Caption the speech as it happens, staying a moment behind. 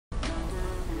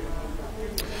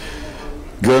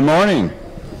Good morning.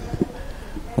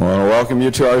 I want to welcome you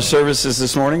to our services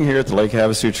this morning here at the Lake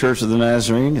Havasu Church of the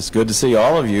Nazarene. It's good to see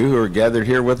all of you who are gathered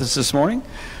here with us this morning.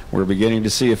 We're beginning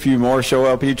to see a few more show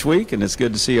up each week, and it's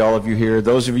good to see all of you here.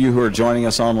 Those of you who are joining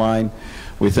us online,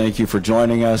 we thank you for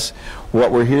joining us.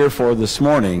 What we're here for this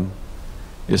morning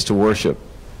is to worship.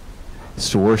 It's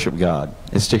to worship God.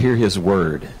 It's to hear His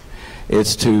Word.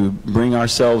 It's to bring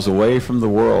ourselves away from the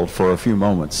world for a few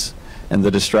moments and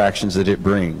the distractions that it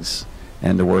brings,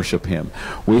 and to worship Him.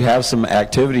 We have some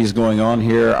activities going on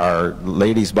here. Our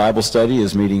ladies' Bible study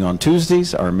is meeting on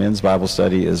Tuesdays. Our men's Bible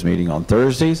study is meeting on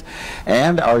Thursdays.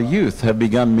 And our youth have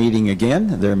begun meeting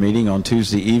again. They're meeting on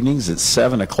Tuesday evenings at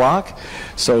 7 o'clock.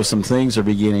 So some things are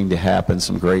beginning to happen,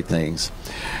 some great things.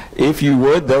 If you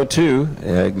would, though, too,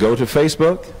 go to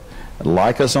Facebook.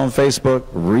 Like us on Facebook,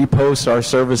 repost our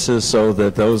services so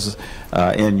that those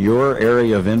in your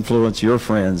area of influence, your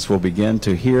friends, will begin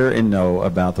to hear and know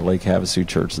about the Lake Havasu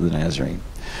Church of the Nazarene.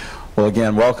 Well,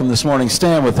 again, welcome this morning.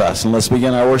 Stand with us, and let's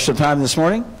begin our worship time this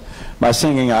morning by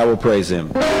singing, "I Will Praise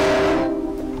Him."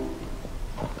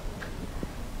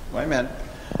 Wait a minute.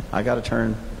 I got to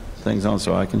turn things on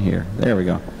so I can hear. There we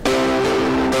go.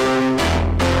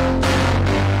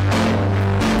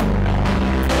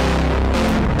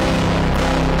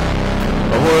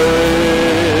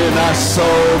 When I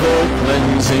saw the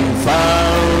cleansing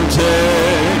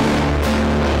fountain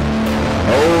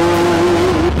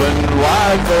open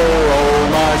wide for all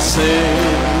my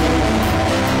sin,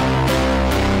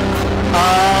 I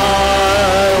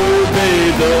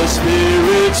obeyed the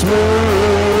Spirit's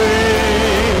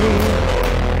moving.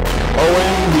 Oh,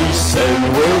 when He said,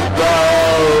 "Wilt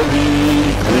thou be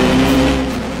clean?"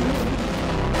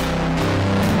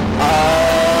 I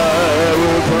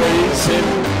will praise Him.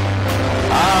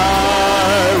 I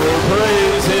will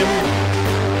praise Him.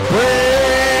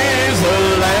 Praise the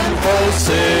Lamb for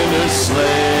sinners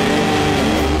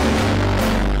slain.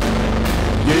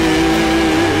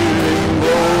 Give Him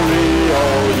glory,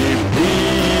 all ye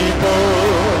people,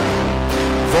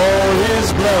 for His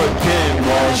blood can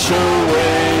wash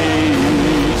away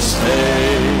each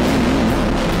stain.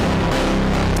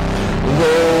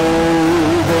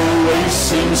 Though the way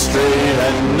seems straight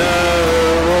and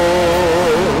narrow,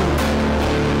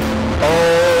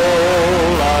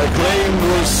 all I claimed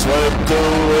was swept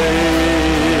away.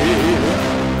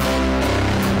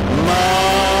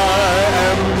 My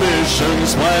ambitions,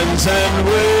 plans, and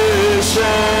wishes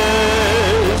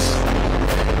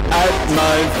at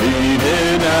my feet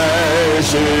in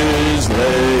ashes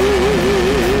lay.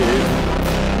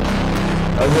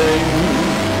 Then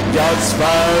God's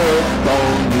fire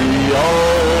upon the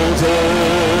altar.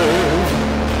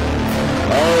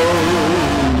 Oh,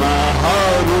 my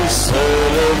heart was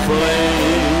set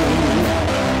aflame.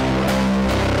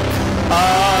 I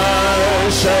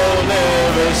shall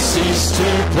never cease to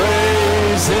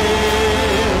praise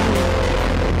Him.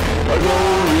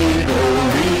 Glory,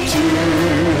 glory to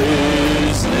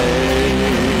His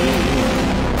name.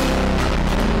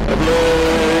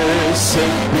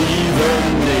 Blessed be the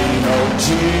name of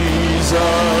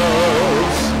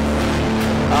Jesus.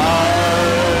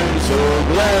 I'm so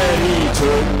glad He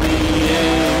took me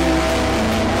in.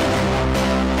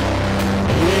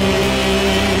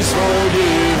 He's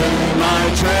forgiven my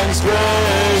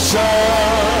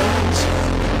transgressions.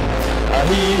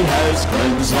 He has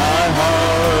cleansed my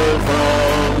heart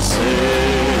from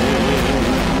sin.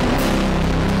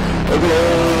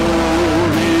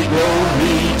 Glory,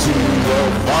 glory to the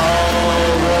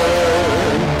Father.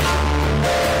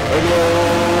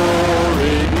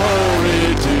 Glory, glory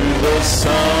to the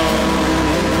Son.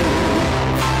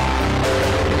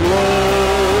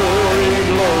 Glory,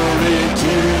 glory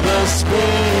to the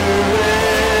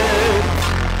Spirit.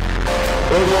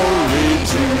 Glory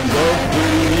to the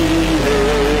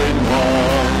Three-in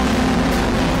One.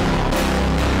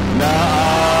 Now I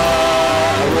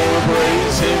will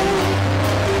praise Him.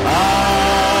 I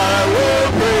will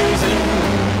praise Him.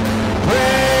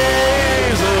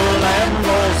 Praise the Lamb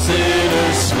for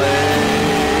sinners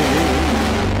slain.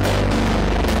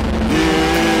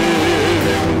 Give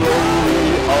Him glory,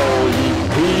 all ye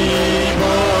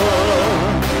people,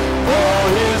 for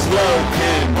His blood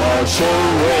can wash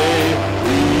away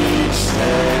each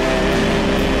stain.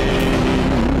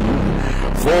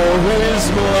 For His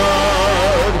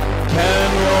blood can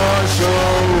wash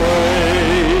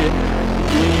away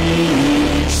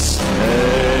each stain.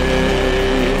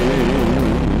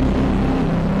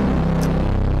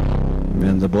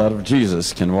 And the blood of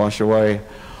Jesus can wash away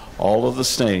all of the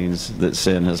stains that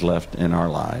sin has left in our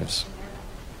lives.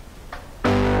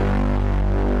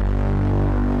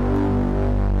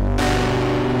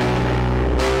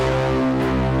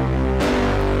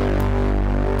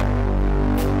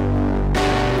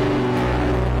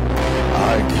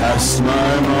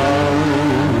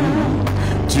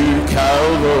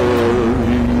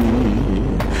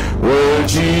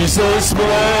 Jesus bled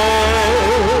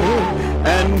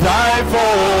and died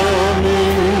for me.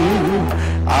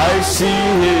 I see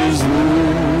his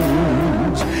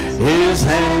wounds, his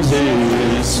hands,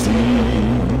 his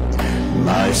feet,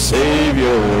 my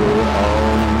Savior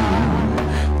on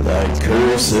that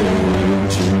cursed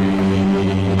tree.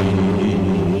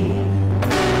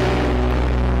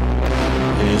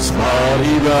 His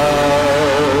body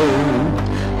bowed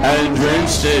and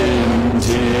drenched in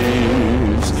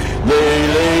tears, they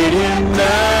laid him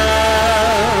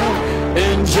down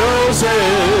in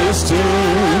Joseph's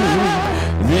tomb.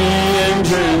 The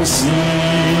entrance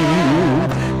sealed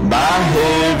by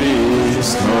heavy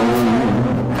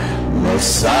stone,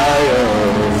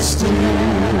 Messiah still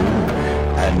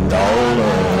and all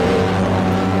alone.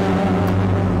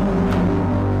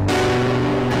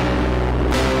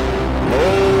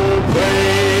 Oh,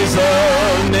 praise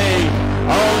the name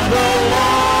of the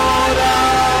Lord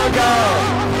our God.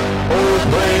 Oh,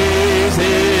 praise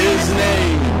his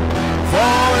name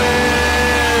forevermore.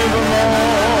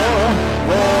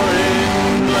 For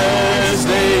endless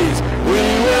days we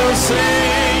will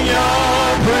sing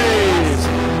your praise,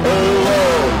 oh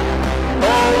Lord,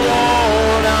 oh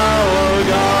Lord our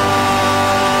God.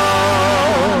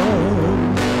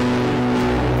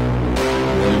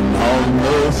 When on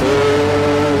the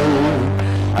third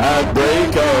at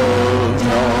break of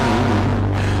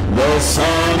dawn, the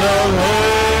Son of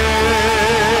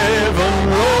Heaven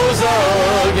rose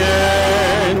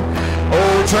again.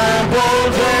 Oh,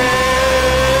 trampled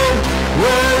dead,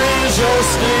 where is your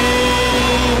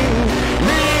sting?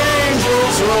 The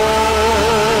angels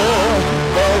roar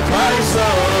for Christ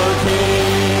the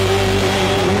King.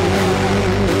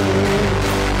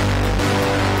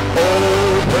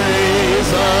 Oh, praise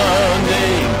the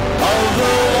name of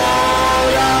the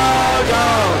Lord our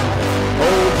God.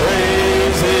 Oh,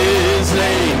 praise his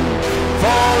name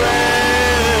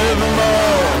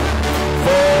forevermore.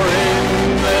 For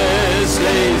endless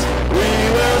days we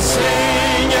will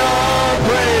sing your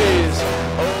praise, oh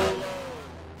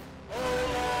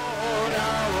Lord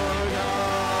our God.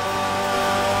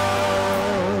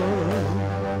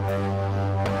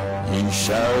 He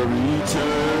shall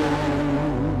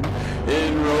return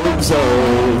in robes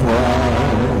of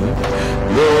white,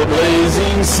 the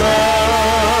blazing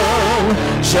sun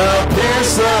shall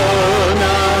pierce the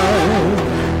night,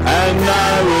 and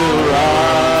I will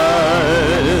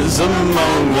rise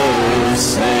among the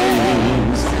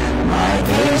saints, my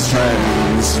days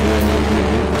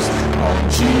transfixed on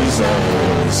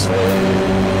Jesus' face.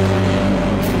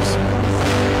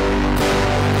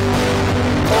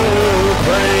 Oh,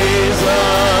 praise the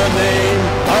name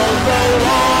of the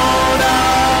Lord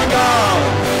our God.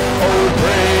 Oh,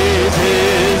 praise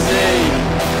his name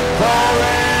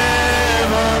forevermore.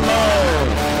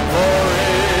 For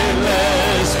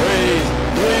endless praise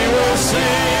we will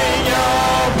sing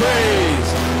your praise,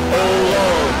 oh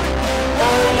Lord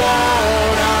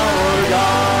our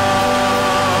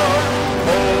God.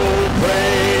 Oh,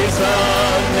 praise the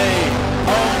name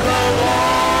of the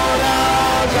Lord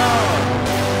our God.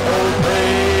 Oh,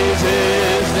 praise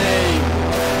his name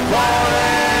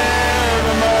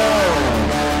forevermore.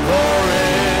 For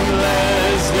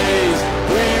endless days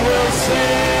we will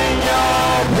sing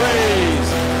your praise,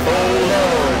 oh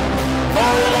Lord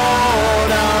our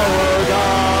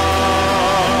God.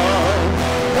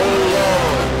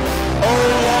 Oh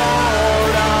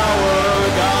Lord our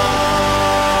God.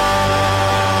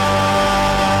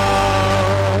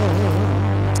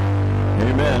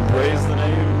 Amen. Praise the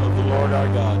name of the Lord our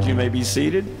God. You may be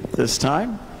seated this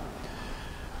time.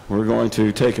 We're going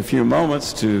to take a few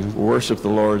moments to worship the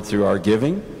Lord through our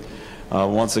giving.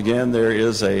 Once again, there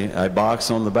is a box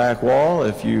on the back wall.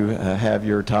 If you have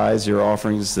your tithes, your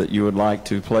offerings that you would like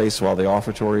to place while the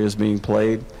offertory is being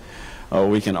played.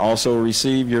 We can also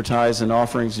receive your tithes and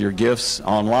offerings, your gifts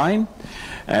online,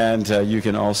 and you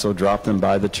can also drop them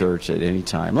by the church at any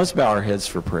time. Let's bow our heads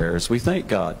for prayers. We thank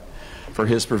God for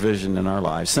his provision in our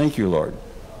lives. Thank you, Lord,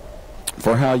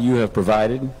 for how you have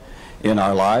provided in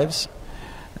our lives.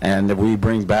 And we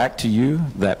bring back to you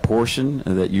that portion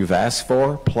that you've asked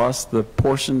for, plus the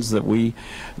portions that we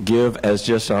give as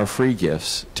just our free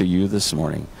gifts to you this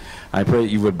morning. I pray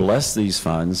that you would bless these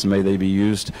funds. May they be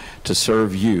used to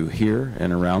serve you here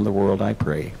and around the world, I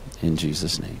pray. In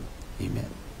Jesus' name, amen.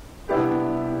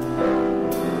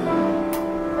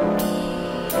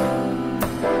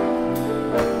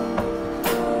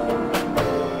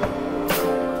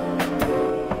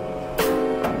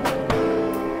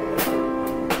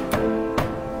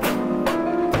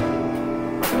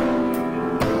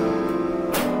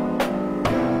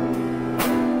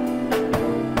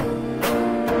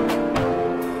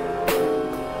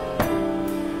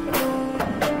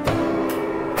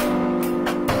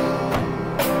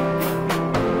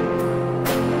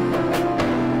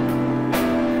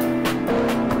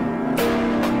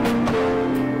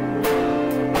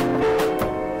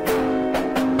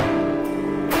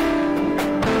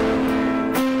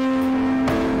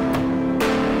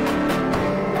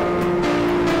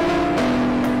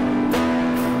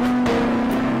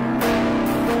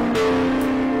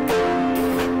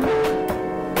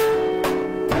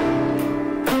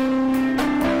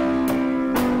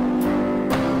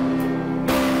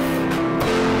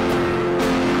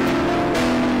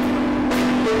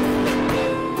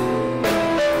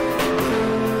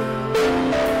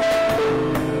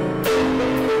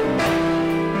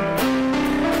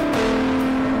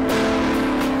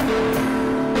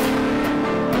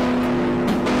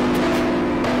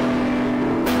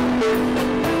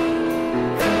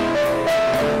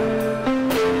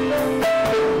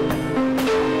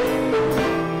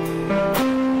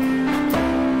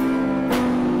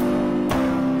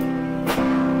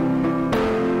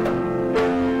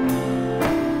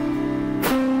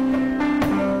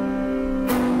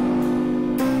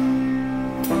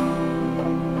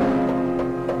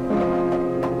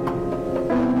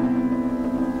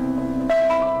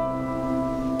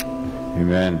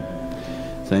 Amen.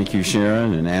 Thank you,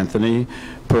 Sharon and Anthony.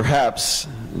 Perhaps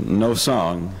no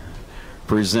song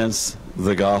presents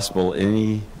the gospel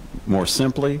any more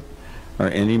simply or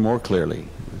any more clearly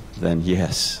than,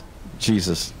 yes,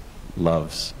 Jesus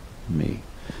loves me.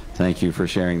 Thank you for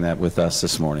sharing that with us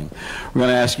this morning. We're going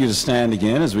to ask you to stand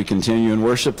again as we continue in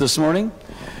worship this morning.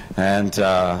 And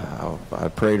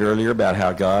I prayed earlier about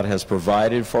how God has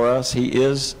provided for us. He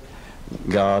is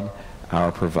God,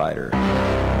 our provider.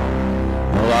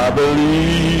 Well, I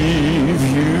believe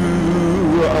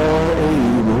you are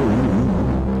able.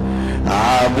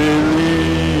 I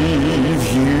believe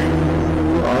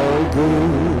you are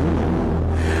good.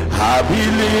 I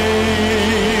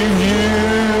believe you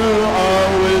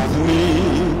are with me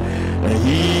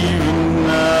even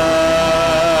now.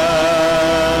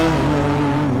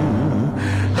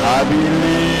 I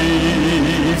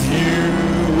believe you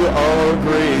are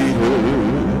greater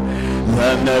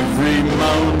than every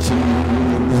mountain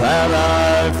that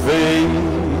I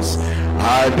face.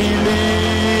 I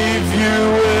believe you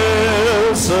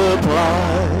will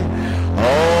supply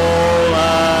all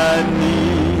I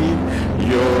need.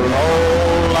 You're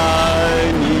all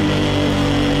I need.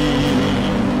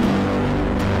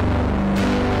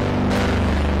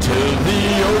 Till the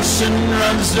ocean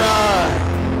runs dry,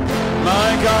 my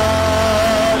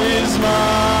God is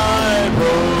my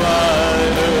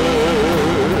provider.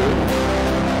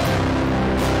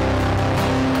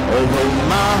 Although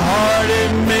my heart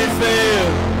it may fail,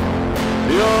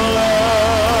 your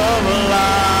love will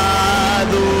light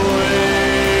the way.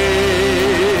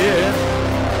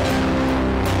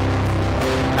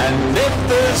 And if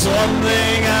there's one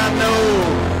thing I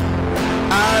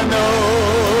know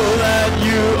that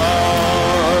you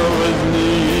are with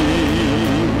me.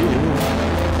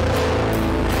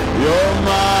 You're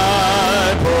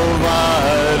my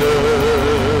provider.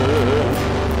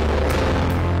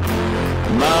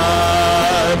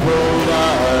 My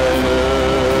provider.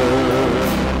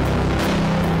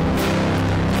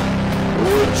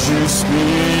 Would you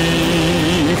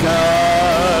speak?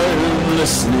 I'm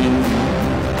listening.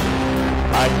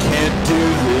 I can't do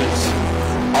this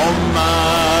on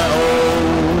my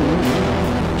own,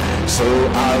 so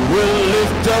I will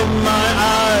lift up my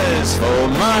eyes, for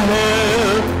my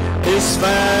help is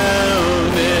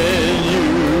found in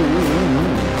you.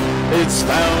 It's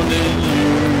found in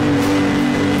you.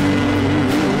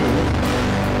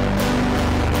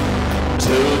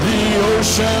 Till the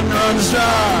ocean runs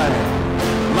dry,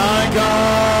 my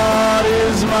God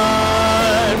is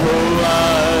my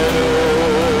provider.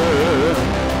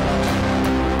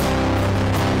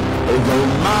 Though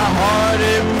my heart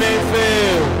it may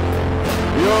fail,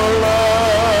 your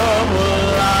love will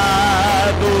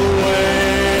light the way.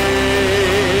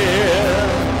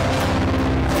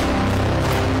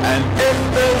 And if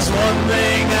there's one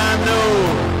thing I know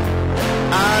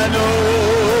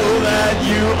that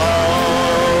you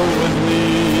are with me.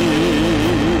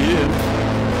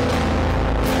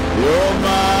 You're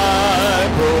my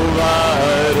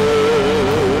provider.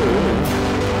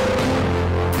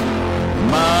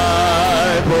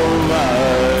 My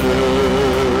provider.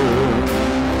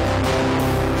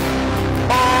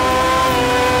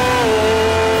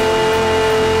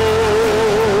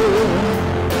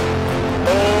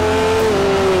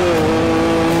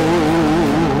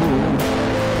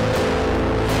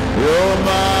 You're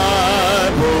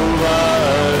my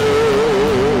provider.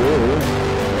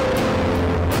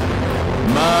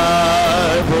 My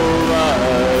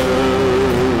provider.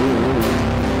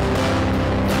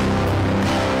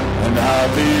 And I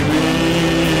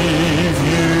believe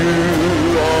you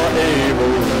are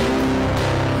able.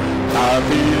 I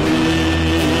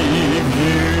believe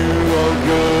you are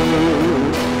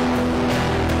good.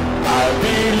 I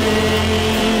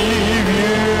believe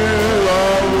you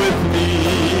are with me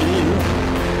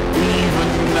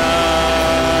even now.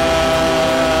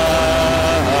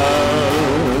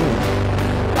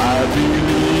 I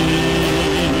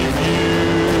believe you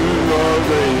are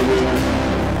greater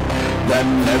than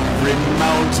every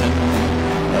mountain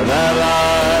that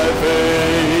I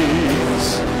face.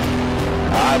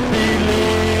 I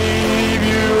believe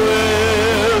you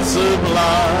will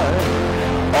supply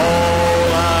all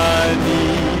I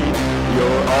need.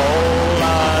 You're all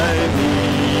I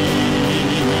need.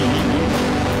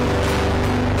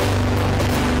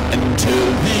 Until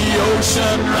the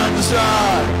ocean runs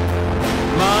dry,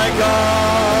 my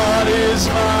God is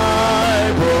my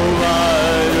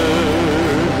provider.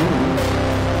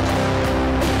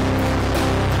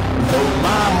 Though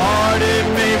my heart it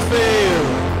may fail,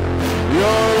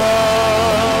 your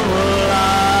love will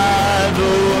light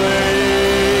the way.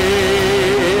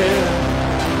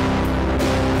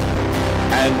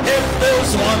 And if there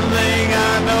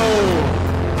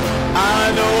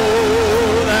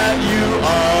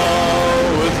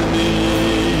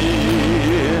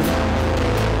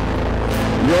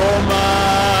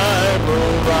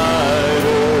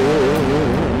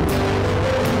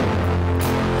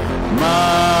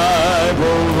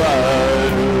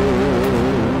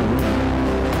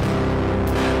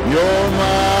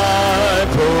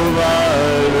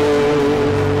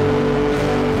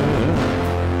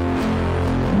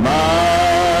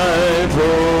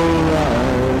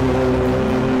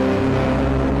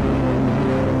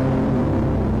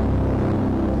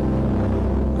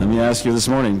ask you this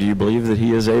morning, do you believe that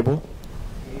he is able?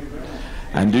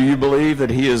 And do you believe that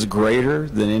he is greater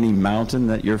than any mountain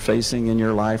that you're facing in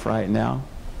your life right now?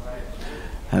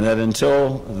 And that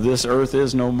until this earth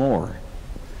is no more,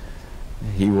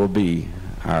 he will be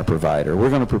our provider. We're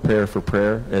going to prepare for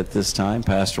prayer at this time.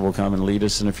 Pastor will come and lead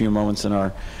us in a few moments in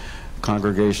our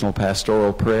congregational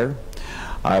pastoral prayer.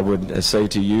 I would say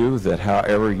to you that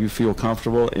however you feel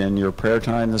comfortable in your prayer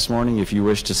time this morning, if you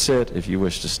wish to sit, if you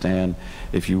wish to stand,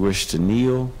 if you wish to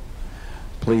kneel,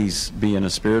 please be in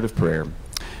a spirit of prayer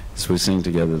as we sing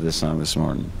together this song this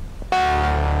morning.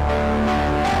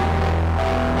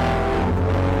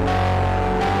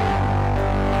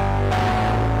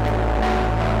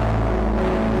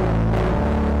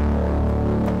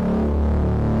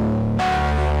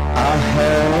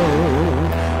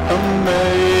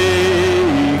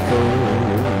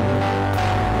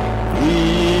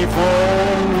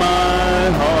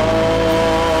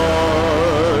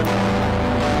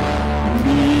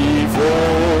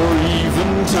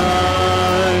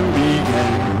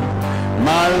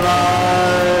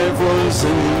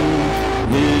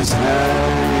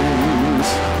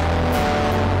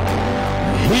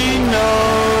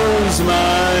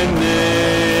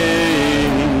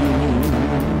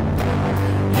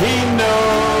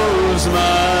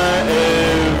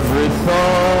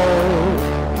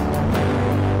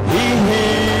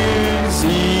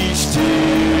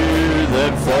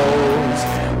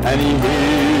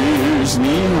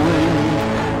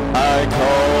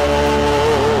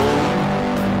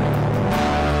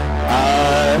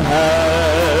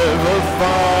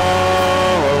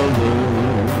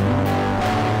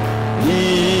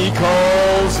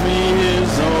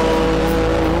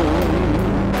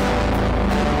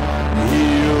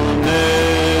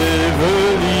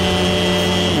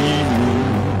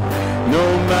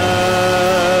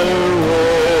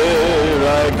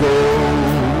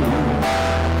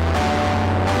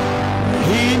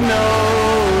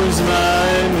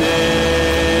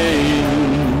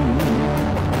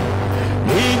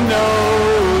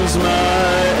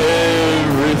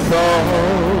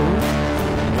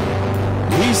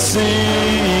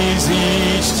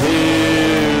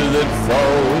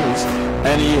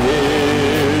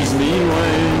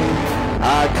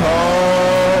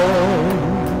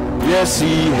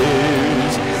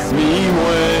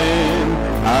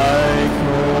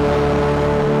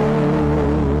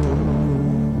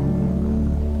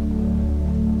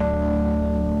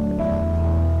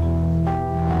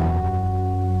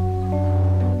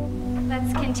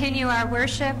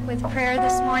 Worship with prayer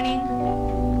this morning.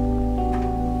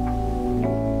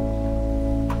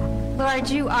 Lord,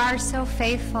 you are so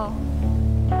faithful.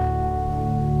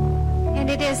 And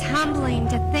it is humbling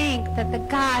to think that the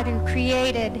God who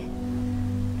created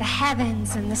the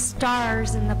heavens and the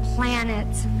stars and the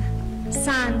planets and the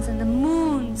suns and the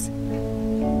moons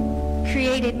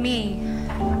created me.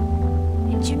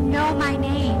 And you know my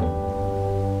name.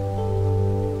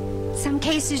 In some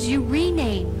cases you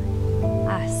rename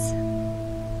us.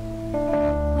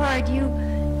 Lord, you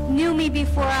knew me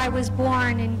before I was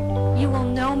born, and you will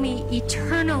know me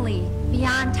eternally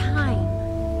beyond time.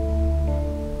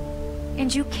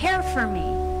 And you care for me,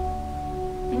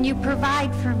 and you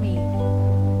provide for me.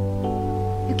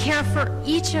 You care for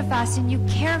each of us, and you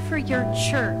care for your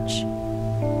church.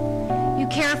 You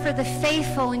care for the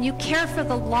faithful, and you care for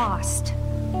the lost.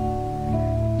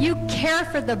 You care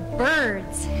for the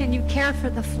birds, and you care for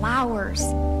the flowers.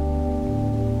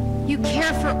 You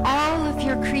care for all of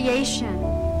your creation.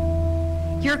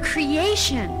 Your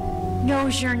creation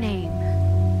knows your name.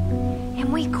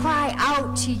 And we cry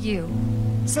out to you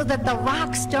so that the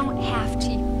rocks don't have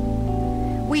to.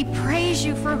 We praise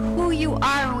you for who you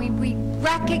are, and we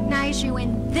recognize you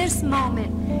in this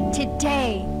moment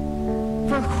today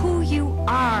for who you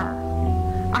are,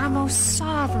 our most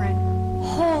sovereign,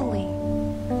 holy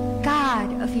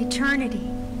God of eternity.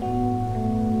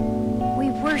 We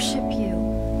worship you.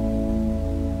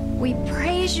 We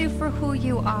praise you for who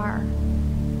you are.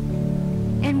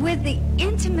 And with the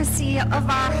intimacy of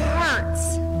our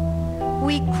hearts,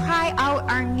 we cry out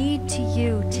our need to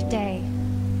you today.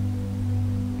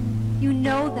 You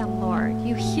know them, Lord.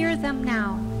 You hear them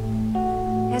now.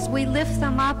 As we lift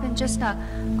them up in just a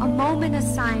moment of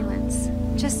silence,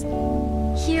 just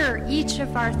hear each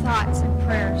of our thoughts and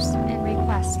prayers and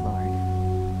requests, Lord.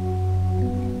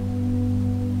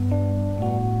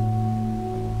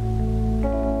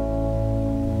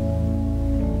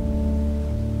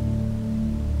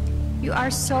 You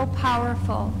are so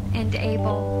powerful and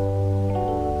able.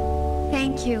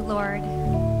 Thank you, Lord,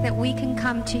 that we can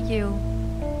come to you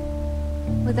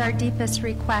with our deepest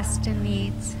requests and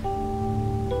needs.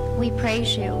 We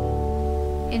praise you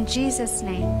In Jesus'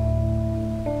 name,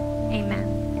 amen.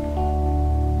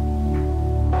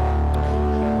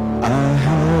 I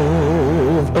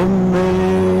have a maker.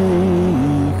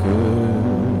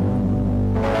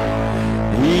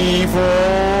 He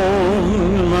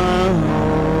formed my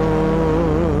heart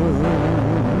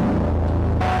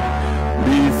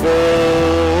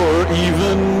before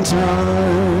even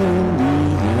time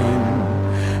began.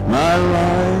 My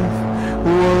life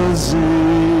was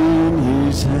in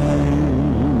his hands.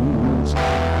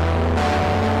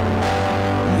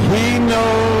 He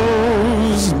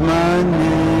knows my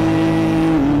name.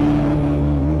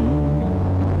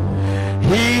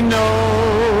 He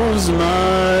knows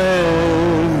my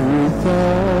every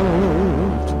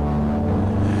thought.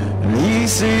 And he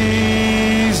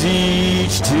sees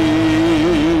each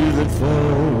tear that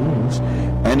falls.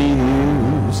 And he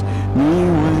hears me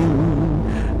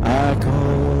when I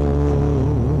call.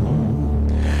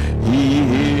 He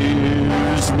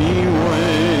hears me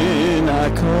when I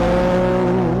call.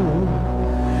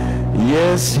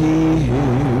 Yes, he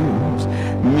hears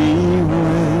me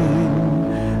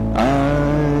when I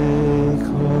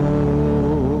call.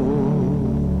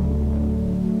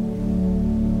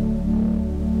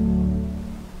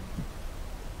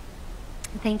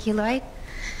 Thank you, Lloyd.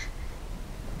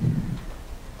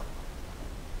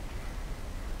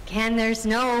 And there's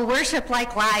no worship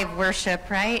like live worship,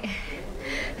 right?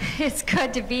 It's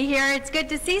good to be here. It's good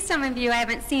to see some of you I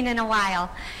haven't seen in a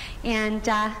while. And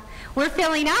we're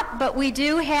filling up, but we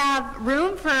do have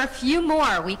room for a few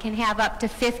more. We can have up to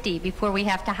 50 before we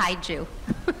have to hide you.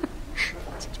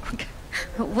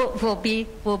 We'll be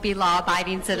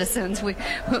law-abiding citizens. We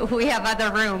have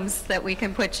other rooms that we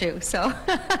can put you. So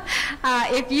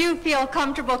if you feel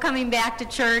comfortable coming back to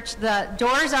church, the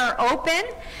doors are open.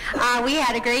 We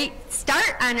had a great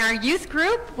start on our youth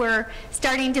group. We're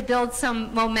starting to build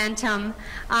some momentum.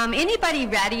 Anybody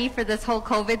ready for this whole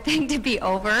COVID thing to be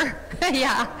over?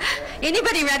 Yeah.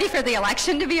 Anybody ready for the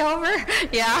election to be over?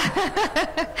 Yeah.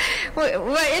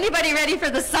 Anybody ready for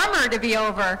the summer to be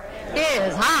over? It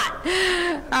is hot.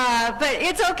 But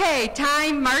it's okay.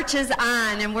 Time marches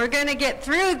on, and we're going to get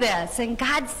through this. And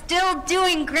God's still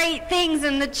doing great things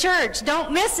in the church.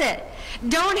 Don't miss it.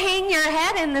 Don't hang your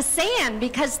head in the sand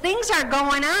because things are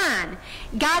going on.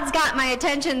 God's got my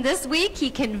attention this week. He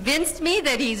convinced me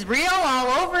that he's real all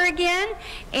over again.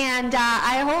 And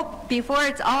I hope before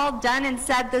it's all done and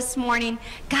said this morning,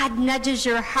 God nudges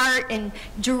your heart and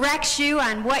directs you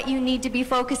on what you need to be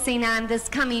focusing on this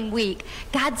coming week.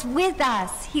 God's with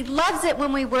us. He loves it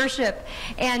when we worship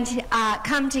and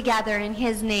come together in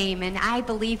his name. And I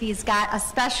believe he's got a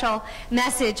special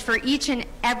message for each and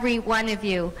every one of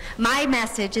you. My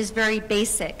message is very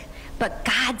basic, but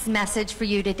God's message for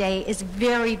you today is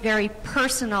very, very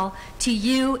personal to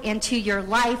you and to your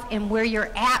life and where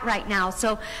you're at right now.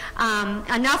 So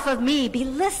enough of me. Be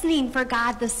listening for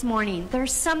God this morning.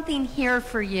 There's something here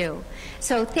for you.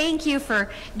 So thank you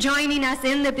for joining us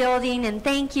in the building, and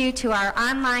thank you to our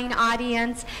online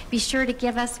audience. Be sure to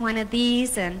give us one of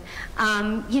these. And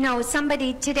you know,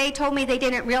 somebody today told me they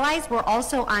didn't realize we're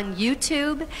also on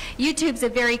YouTube. YouTube's a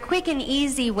very quick and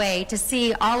easy way to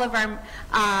see all of our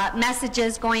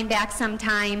messages going back some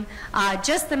time.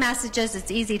 Just the messages, it's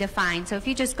easy to find. So if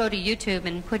you just go to YouTube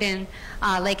and put in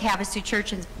Lake Havasu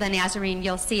Church of the Nazarene,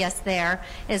 you'll see us there,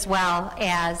 as well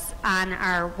as on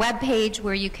our webpage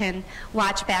where you can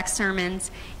watch back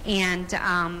sermons, and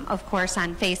of course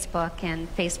on Facebook and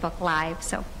Facebook Live.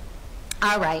 So,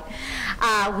 all right.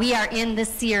 We are in the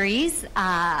series,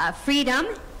 Freedom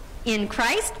in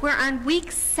Christ. We're on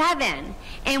week 7,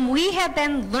 and we have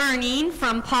been learning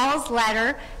from Paul's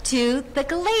letter to the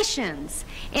Galatians.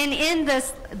 And in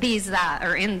this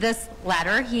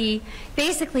letter, he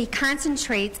basically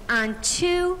concentrates on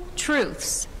 2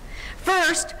 truths.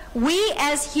 First, we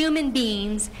as human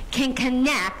beings can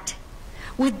connect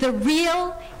with the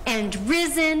real and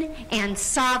risen and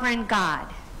sovereign God.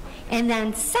 And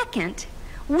then second,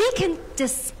 we can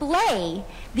display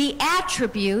the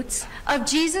attributes of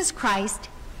Jesus Christ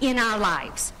in our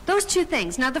lives. Those 2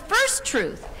 things. Now, the first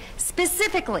truth,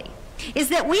 specifically, is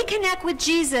that we connect with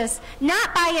Jesus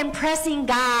not by impressing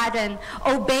God and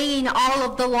obeying all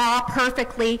of the law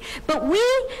perfectly, but we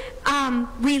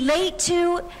relate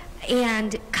to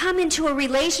and come into a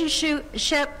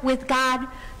relationship with God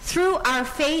through our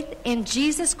faith in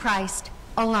Jesus Christ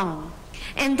alone.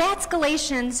 And that's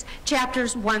Galatians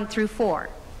chapters 1 through 4.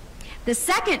 The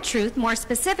second truth, more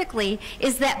specifically,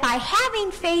 is that by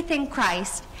having faith in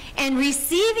Christ and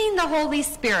receiving the Holy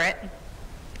Spirit,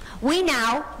 we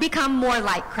now become more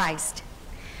like Christ.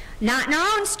 Not in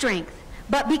our own strength,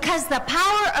 but because the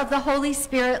power of the Holy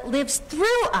Spirit lives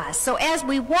through us. So as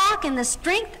we walk in the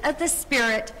strength of the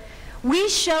Spirit, we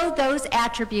show those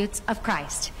attributes of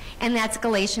Christ. And that's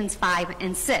Galatians 5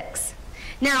 and 6.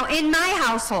 Now, in my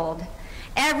household,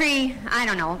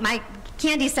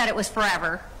 Candy said it was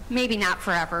forever. Maybe not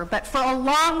forever, but for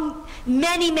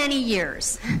many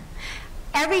years.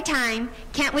 Every time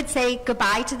Kent would say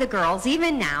goodbye to the girls,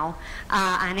 even now,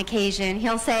 on occasion,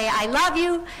 he'll say, I love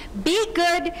you, be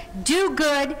good, do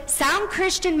good, sound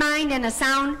Christian mind and a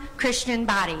sound Christian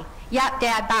body. Yep,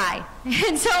 Dad, bye.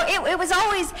 And so it was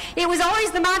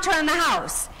always the mantra in the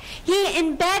house. He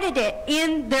embedded it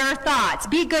in their thoughts.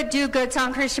 Be good, do good,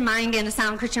 sound Christian mind, and a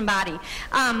sound Christian body.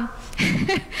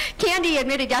 Candy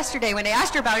admitted yesterday when I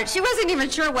asked her about it, she wasn't even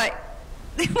sure what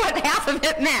half of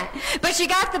it meant. But she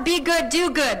got the be good, do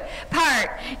good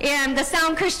part and the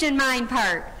sound Christian mind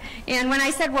part. And when I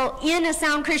said, well, in a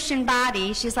sound Christian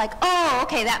body, she's like, oh,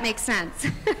 okay, that makes sense.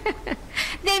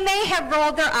 They may have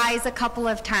rolled their eyes a couple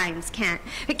of times, Kent.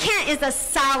 But Kent is a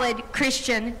solid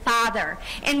Christian father.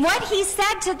 And what he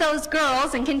said to those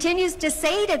girls and continues to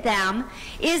say to them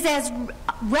is as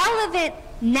relevant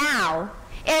now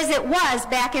as it was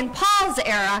back in Paul's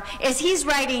era as he's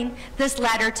writing this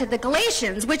letter to the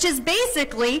Galatians, which is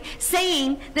basically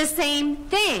saying the same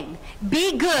thing.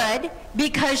 Be good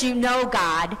because you know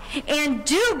God, and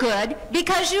do good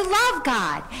because you love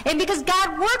God, and because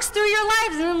God works through your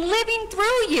lives and living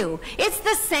through you. It's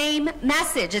the same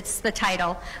message. It's the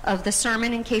title of the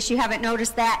sermon, in case you haven't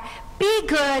noticed that. Be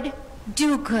good,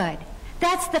 do good.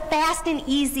 That's the fast and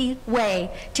easy way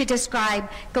to describe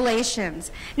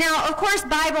Galatians. Now, of course,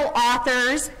 Bible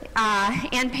authors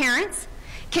and parents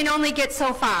can only get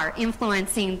so far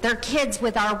influencing their kids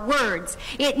with our words.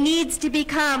 It needs to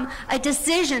become a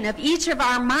decision of each of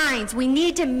our minds. We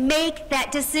need to make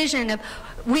that decision of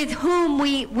with whom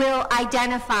we will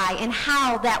identify and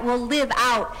how that will live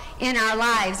out in our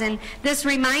lives. And this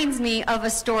reminds me of a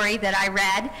story that I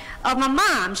read of a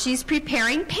mom. She's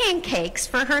preparing pancakes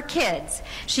for her kids.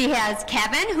 She has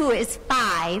Kevin, who is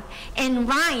 5, and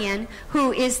Ryan,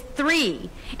 who is 3.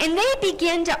 And they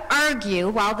begin to argue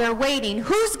while they're waiting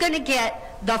who's going to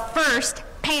get the first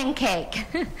pancake.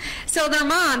 So their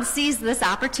mom sees this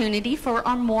opportunity for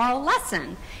a moral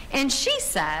lesson. And she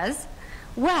says,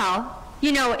 well,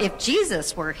 you know, if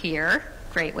Jesus were here,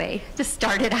 great way to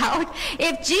start it out,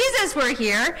 if Jesus were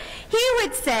here, he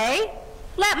would say,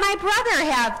 let my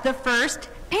brother have the first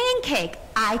pancake.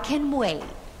 I can wait.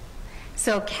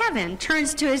 So Kevin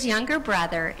turns to his younger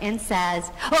brother and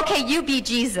says, okay, you be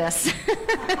Jesus.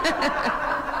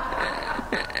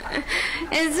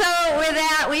 And so with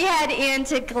that, we head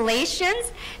into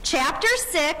Galatians chapter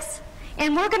 6,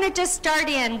 and we're going to just start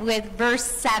in with verse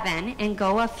 7 and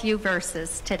go a few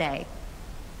verses today.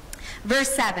 Verse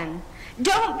 7,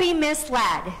 don't be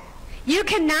misled. You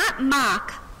cannot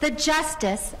mock the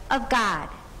justice of God.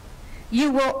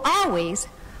 You will always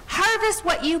harvest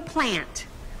what you plant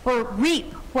or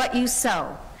reap what you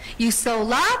sow. You sow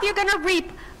love, you're going to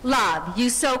reap love. You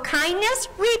sow kindness,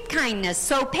 reap kindness.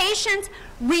 Sow patience,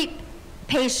 reap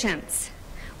patience.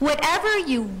 Whatever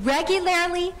you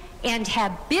regularly and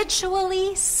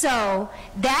habitually sow,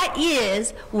 that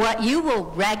is what you will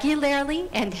regularly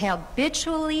and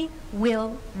habitually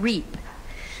will reap.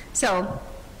 So,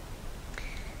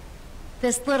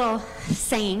 this little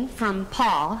saying from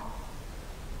Paul,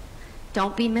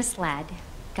 don't be misled.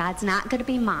 God's not going to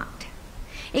be mocked.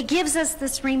 It gives us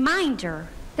this reminder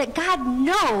that God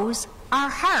knows our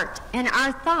heart and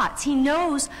our thoughts. He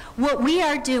knows what we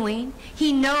are doing.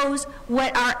 He knows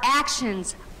what our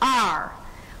actions are.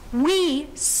 We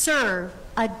serve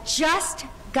a just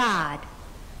God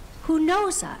who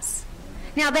knows us.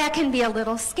 Now that can be a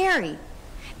little scary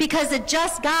because a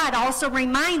just God also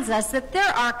reminds us that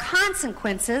there are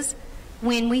consequences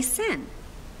when we sin.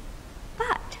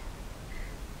 But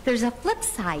there's a flip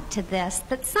side to this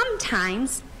that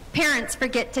sometimes parents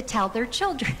forget to tell their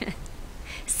children.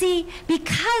 See,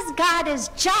 because God is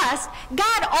just,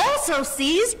 God also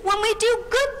sees when we do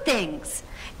good things.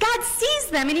 God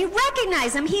sees them and he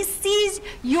recognizes them. He sees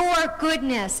your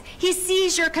goodness. He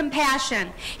sees your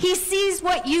compassion. He sees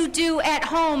what you do at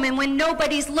home and when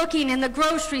nobody's looking in the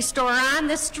grocery store or on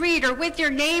the street or with your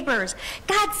neighbors.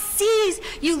 God sees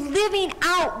you living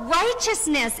out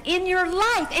righteousness in your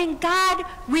life and God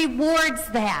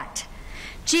rewards that.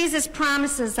 Jesus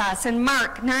promises us in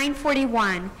Mark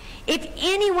 9:41, if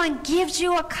anyone gives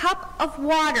you a cup of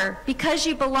water because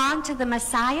you belong to the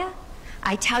Messiah,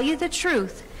 I tell you the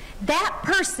truth, that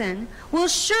person will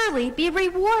surely be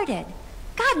rewarded.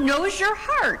 God knows your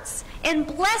hearts and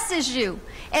blesses you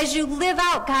as you live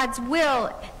out God's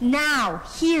will now,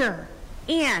 here,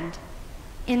 and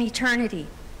in eternity.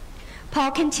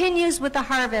 Paul continues with the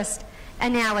harvest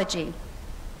analogy.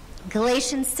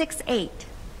 Galatians 6:8.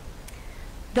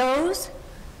 Those,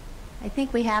 I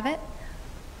think we have it.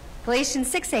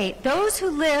 Galatians 6:8. Those who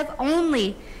live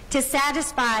only to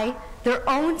satisfy their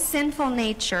own sinful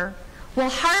nature will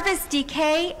harvest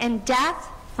decay and death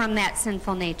from that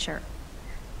sinful nature.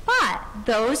 But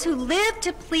those who live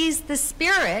to please the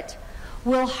Spirit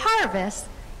will harvest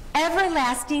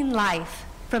everlasting life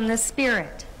from the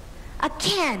Spirit.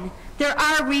 Again, there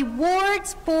are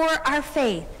rewards for our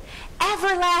faith,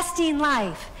 everlasting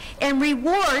life, and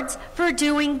rewards for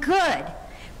doing good.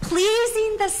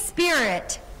 Pleasing the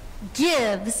Spirit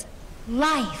gives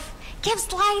life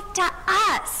to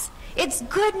us. It's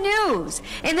good news.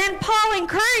 And then Paul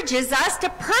encourages us to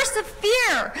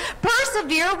persevere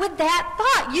with that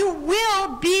thought. You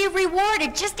will be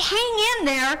rewarded. Just hang in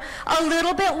there a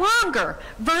little bit longer.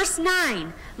 Verse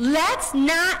 9, let's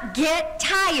not get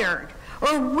tired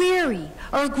or weary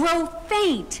or grow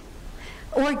faint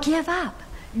or give up.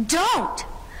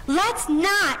 Let's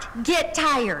not get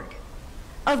tired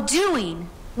of doing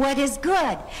what is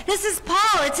good. This is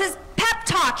Paul. It's his pep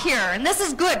talk here. And this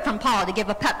is good from Paul to give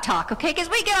a pep talk, okay? Because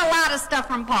we get a lot of stuff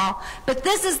from Paul. But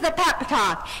this is the pep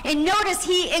talk. And notice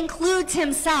he includes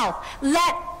himself.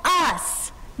 Let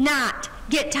us not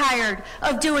get tired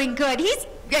of doing good. He's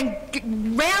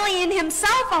rallying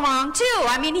himself along too.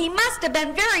 I mean, he must have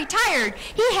been very tired.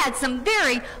 He had some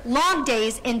very long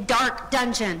days in dark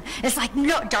dungeon. It's like,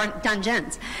 no, dark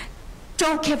dungeons.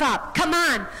 Don't give up. Come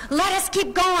on. Let us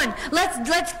keep going. Let's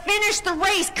finish the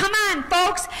race. Come on,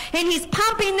 folks. And he's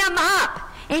pumping them up.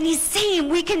 And he's saying,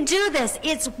 we can do this.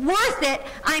 It's worth it.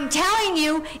 I'm telling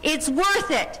you, it's worth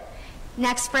it.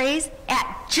 Next phrase,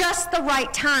 at just the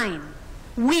right time,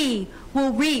 we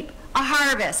will reap a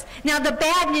harvest. Now, the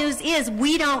bad news is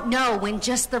we don't know when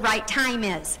just the right time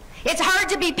is. It's hard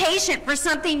to be patient for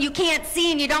something you can't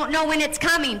see and you don't know when it's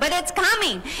coming, but it's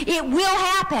coming. It will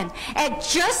happen at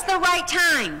just the right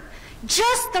time.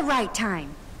 Just the right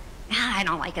time. I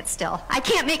don't like it still. I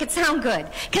can't make it sound good,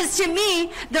 because to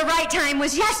me, the right time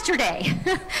was yesterday.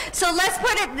 So let's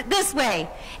put it this way.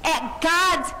 At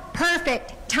God's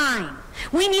perfect time.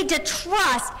 We need to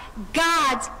trust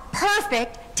God's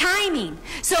perfect timing.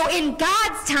 So in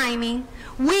God's timing,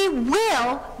 we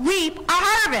will reap a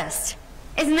harvest.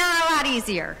 It's not a lot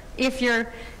easier if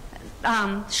you're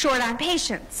short on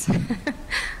patience.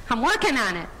 I'm working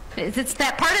on it. It's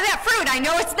that part of that fruit. I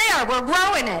know it's there. We're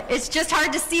growing it. It's just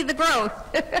hard to see the growth.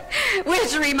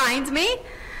 Which reminds me,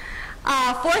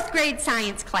 4th grade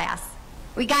science class.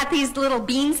 We got these little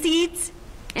bean seeds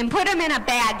and put them in a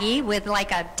baggie with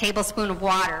like a tablespoon of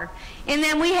water. And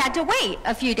then we had to wait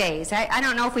a few days. I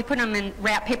don't know if we put them in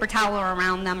wrapped paper towel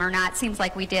around them or not. Seems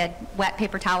like we did, wet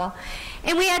paper towel.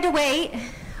 And we had to wait,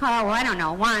 I don't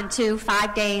know, 1, 2,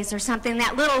 5 days or something.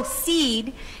 That little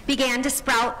seed began to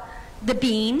sprout the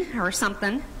bean or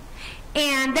something.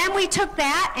 And then we took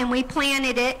that and we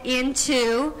planted it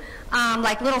into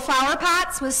like little flower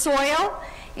pots with soil.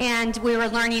 And we were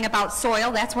learning about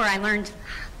soil. That's where I learned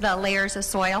the layers of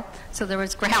soil. So there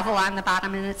was gravel on the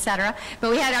bottom and etc. But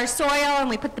we had our soil and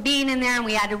we put the bean in there and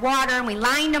we added water and we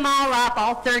lined them all up,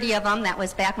 all 30 of them. That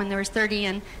was back when there was 30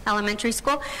 in elementary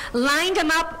school. Lined them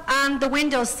up on the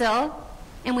windowsill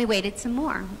and we waited some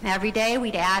more. Every day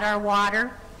we'd add our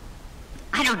water.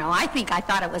 I don't know, I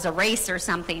thought it was a race or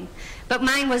something. But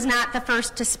mine was not the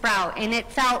first to sprout, and it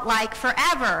felt like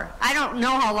forever. I don't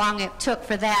know how long it took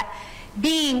for that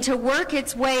bean to work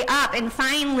its way up and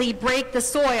finally break the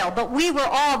soil. But we were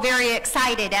all very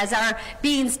excited as our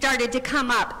beans started to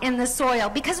come up in the soil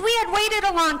because we had waited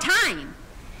a long time.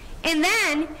 And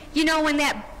then, you know, when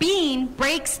that bean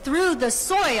breaks through the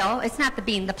soil, it's not the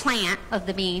bean, the plant of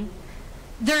the bean,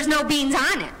 there's no beans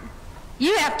on it.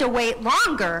 You have to wait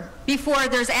longer before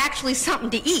there's actually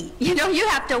something to eat. You know, you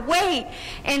have to wait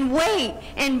and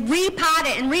repot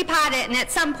it, and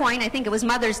at some point, I think it was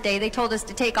Mother's Day, they told us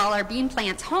to take all our bean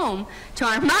plants home to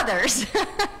our mothers.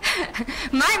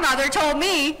 My mother told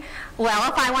me,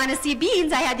 well, if I want to see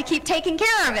beans, I had to keep taking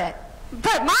care of it.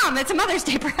 But Mom, it's a Mother's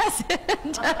Day present.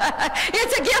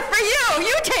 It's a gift for you.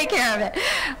 You take care of it.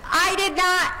 I did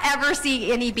not ever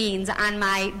see any beans on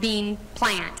my bean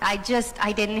plant. I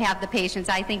didn't have the patience.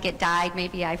 I think it died.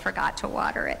 Maybe I forgot to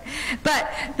water it. But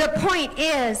the point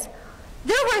is,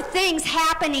 there were things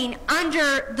happening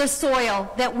under the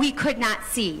soil that we could not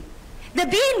see. The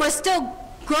bean was still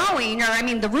growing,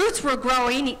 the roots were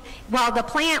growing while the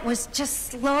plant was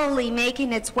just slowly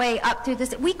making its way up through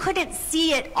this. We couldn't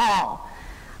see it all.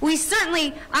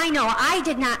 I know I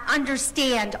did not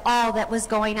understand all that was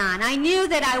going on. I knew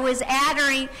that I was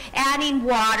adding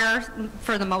water,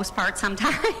 for the most part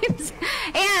sometimes,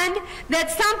 and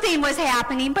that something was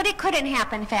happening, but it couldn't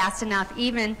happen fast enough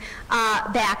even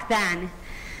back then.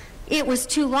 It was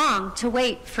too long to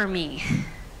wait for me.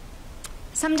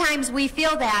 Sometimes we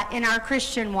feel that in our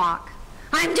Christian walk.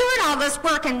 I'm doing all this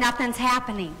work and nothing's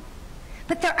happening.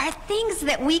 But there are things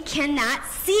that we cannot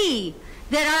see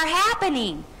that are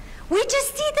happening. We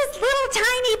just see this little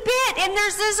tiny bit, and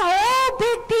there's this whole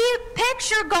big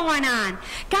picture going on.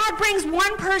 God brings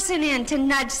one person in to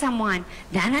nudge someone,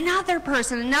 then another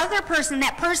person.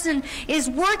 That person is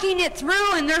working it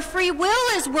through, and their free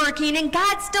will is working, and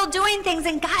God's still doing things,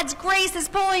 and God's grace is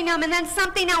pulling them, and then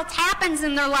something else happens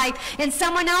in their life, and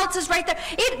someone else is right there.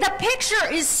 The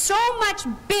picture is so much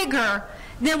bigger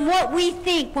than what we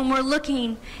think when we're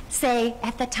looking, say,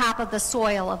 at the top of the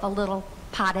soil of a little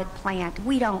potted plant.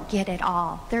 We don't get it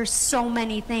all. There's so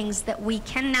many things that we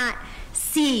cannot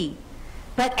see.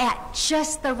 But at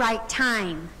just the right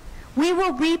time, we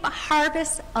will reap a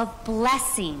harvest of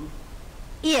blessing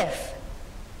if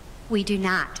we do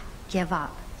not give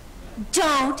up.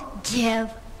 Don't give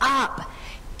up.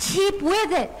 Keep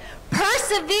with it.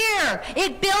 Persevere.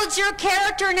 It builds your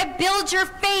character and it builds your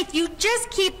faith. You just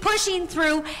keep pushing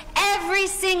through every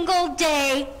single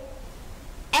day.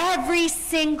 Every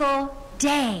single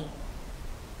day.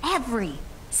 Every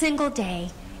single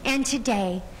day and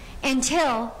today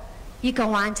until you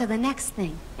go on to the next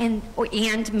thing.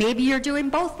 And maybe you're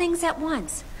doing both things at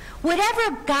once.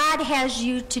 Whatever God has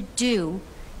you to do,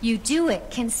 you do it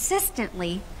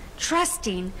consistently,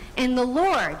 trusting in the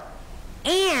Lord.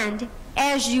 And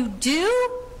as you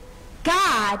do,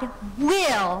 God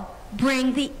will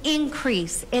bring the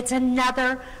increase. It's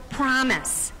another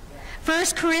promise.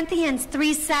 1 Corinthians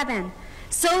 3:7.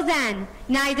 So then,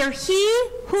 neither he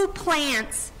who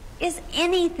plants is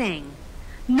anything,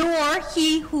 nor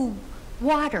he who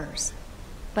waters,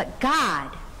 but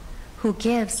God who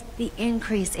gives the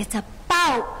increase. It's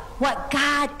about what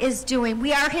God is doing.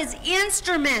 We are his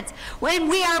instruments when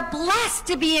we are blessed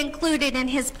to be included in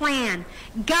his plan.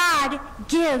 God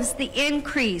gives the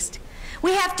increase.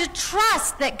 We have to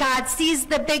trust that God sees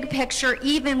the big picture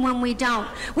even when we don't.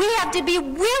 We have to be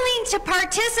willing to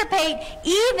participate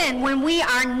even when we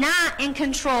are not in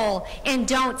control and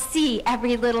don't see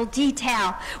every little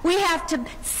detail. We have to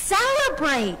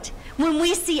celebrate when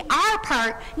we see our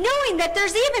part, knowing that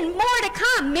there's even more to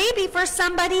come, maybe for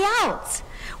somebody else.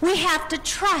 We have to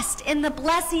trust in the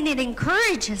blessing it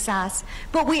encourages us,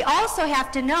 but we also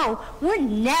have to know we're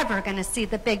never going to see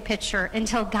the big picture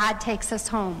until God takes us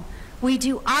home. We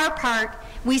do our part,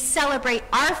 we celebrate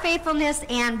our faithfulness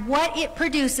and what it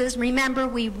produces. Remember,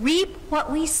 we reap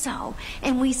what we sow,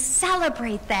 and we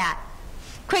celebrate that.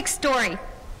 Quick story.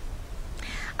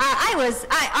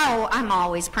 I'm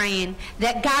always praying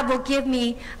that God will give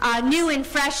me new and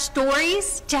fresh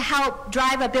stories to help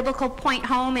drive a biblical point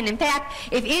home. And in fact,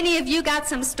 if any of you got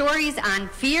some stories on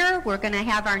fear, we're going to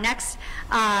have our next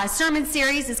sermon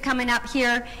series is coming up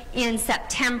here in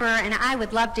September. And I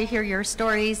would love to hear your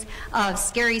stories of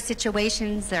scary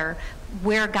situations or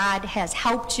where God has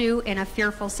helped you in a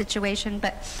fearful situation.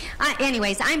 But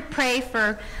anyways, I pray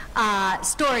for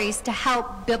stories to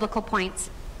help biblical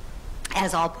points,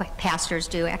 as all pastors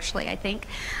do, actually, I think.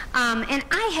 And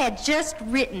I had just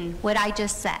written what I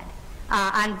just said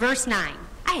on verse 9.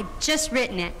 I had just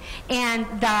written it, and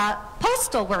the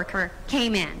postal worker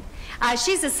came in.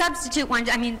 She's a substitute one,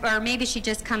 or maybe she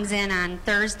just comes in on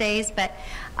Thursdays, but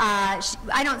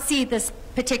I don't see this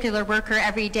particular worker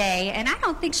every day, and I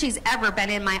don't think she's ever been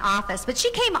in my office. But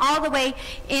she came all the way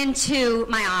into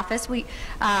my office.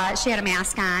 She had a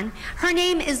mask on. Her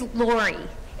name is Lori.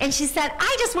 And she said,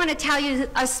 I just want to tell you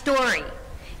a story.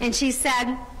 And she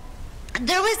said,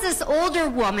 there was this older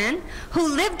woman who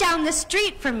lived down the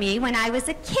street from me when I was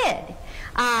a kid.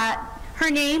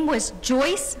 Her name was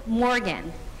Joyce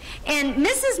Morgan. And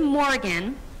Mrs.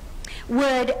 Morgan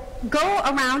would go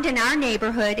around in our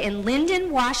neighborhood in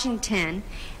Linden, Washington,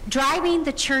 driving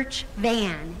the church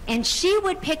van. And she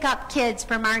would pick up kids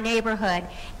from our neighborhood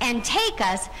and take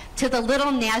us to the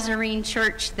little Nazarene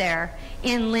church there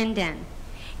in Linden.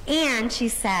 And she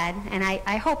said, and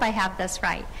I hope I have this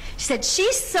right, she said,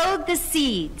 she sowed the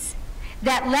seeds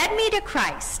that led me to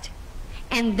Christ,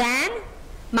 and then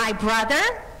my brother,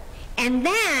 and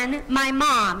then my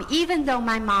mom, even though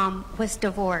my mom was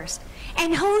divorced.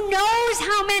 And who knows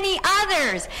how many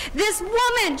others. This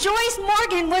woman, Joyce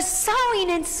Morgan, was sowing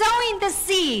and sowing the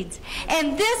seeds.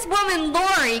 And this woman,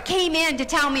 Lori, came in to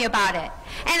tell me about it.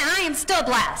 And I am still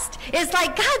blessed. It's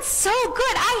like, God's so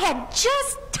good. I had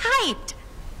just typed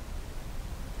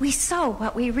we sow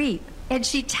what we reap. And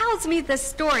she tells me this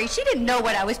story. She didn't know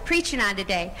what I was preaching on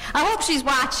today. I hope she's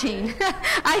watching.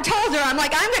 I told her, I'm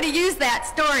like, I'm going to use that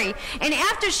story. And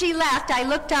after she left, I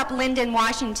looked up Linden,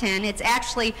 Washington. It's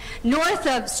actually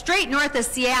straight north of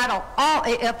Seattle.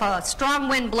 If a strong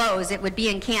wind blows, it would be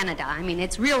in Canada. I mean,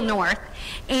 it's real north.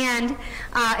 And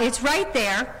it's right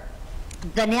there.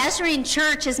 The Nazarene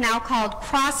Church is now called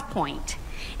Cross Point.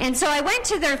 And so I went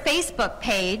to their Facebook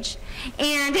page,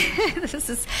 and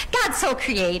God's so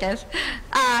creative.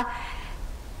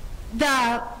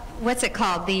 What's it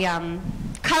called? The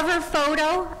cover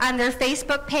photo on their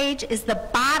Facebook page is the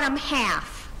bottom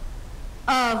half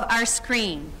of our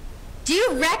screen. Do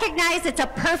you recognize it's a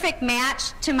perfect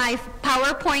match to my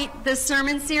PowerPoint, this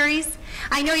sermon series?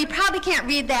 I know you probably can't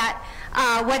read that,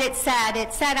 what it said.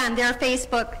 It said on their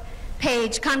Facebook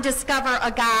page, come discover a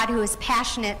God who is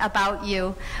passionate about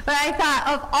you. But I thought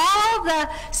of all the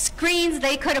screens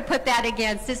they could have put that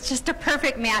against, it's just a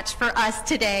perfect match for us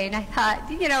today. And I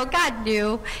thought, you know, God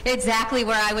knew exactly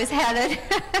where I was headed.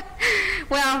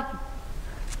 Well,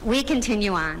 we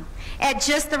continue on. At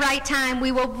just the right time,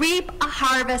 we will reap a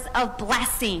harvest of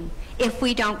blessing if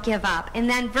we don't give up. And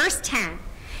then verse 10,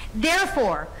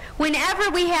 therefore, whenever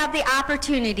we have the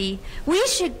opportunity, we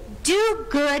should do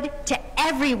good to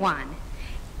everyone,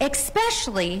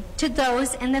 especially to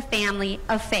those in the family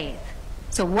of faith.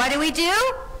 So what do we do?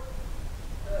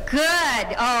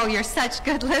 Good. Oh, you're such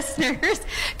good listeners.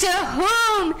 To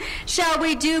whom shall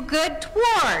we do good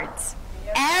towards?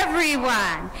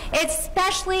 Everyone,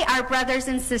 especially our brothers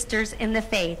and sisters in the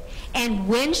faith. And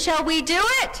when shall we do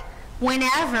it?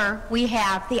 Whenever we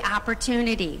have the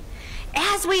opportunity.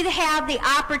 As we have the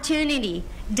opportunity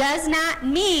does not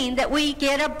mean that we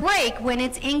get a break when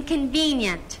it's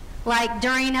inconvenient, like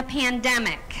during a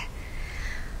pandemic.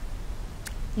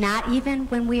 Not even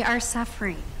when we are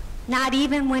suffering. Not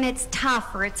even when it's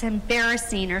tough or it's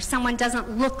embarrassing or someone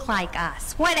doesn't look like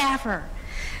us. Whatever.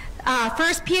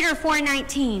 1 Peter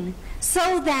 4:19.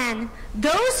 So then,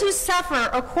 those who suffer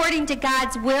according to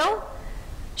God's will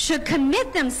should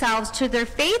commit themselves to their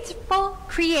faithful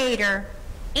Creator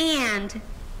and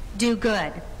do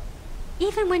good.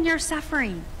 Even when you're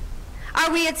suffering.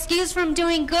 Are we excused from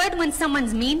doing good when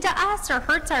someone's mean to us or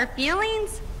hurts our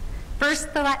feelings? 1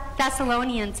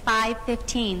 Thessalonians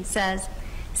 5:15 says,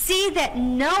 see that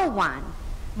no one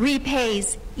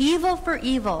repays evil for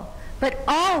evil, but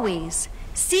always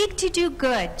seek to do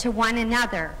good to one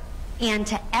another and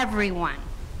to everyone.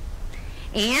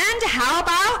 And how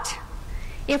about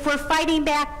if we're fighting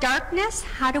back darkness?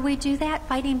 How do we do that?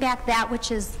 Fighting back that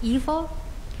which is evil?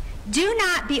 Do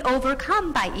not be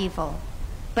overcome by evil,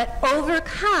 but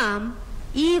overcome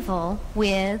evil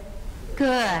with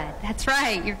good. That's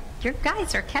right. Your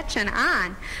guys are catching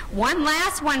on. One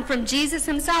last one from Jesus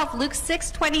himself, Luke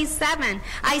 6:27.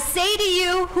 I say to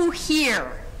you who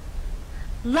hear,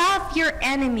 love your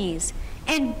enemies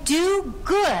and do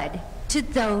good to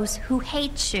those who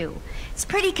hate you. It's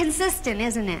pretty consistent,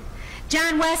 isn't it?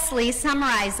 John Wesley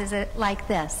summarizes it like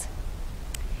this.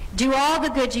 Do all the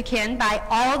good you can by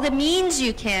all the means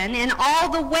you can, in all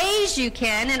the ways you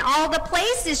can, in all the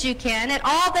places you can, at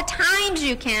all the times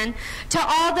you can, to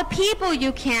all the people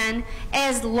you can,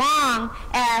 as long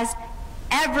as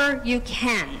ever you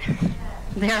can.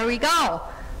 There we go.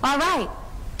 All right.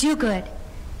 Do good.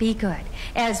 Be good.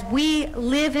 As we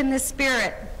live in the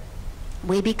Spirit,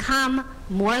 we become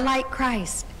more like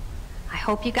Christ. I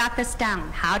hope you got this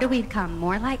down. How do we become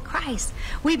more like Christ?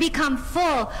 We become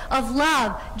full of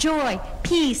love, joy,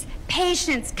 peace,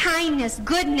 patience, kindness,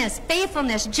 goodness,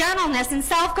 faithfulness, gentleness, and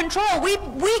self-control. We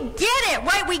get it,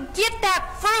 right? We get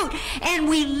that fruit, and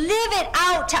we live it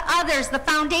out to others, the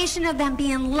foundation of them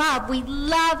being love. We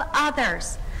love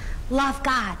others. Love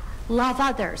God. Love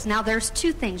others. Now, there's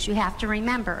two things you have to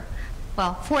remember.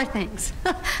 Well, four things.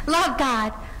 Love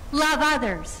God. Love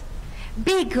others.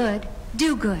 Be good.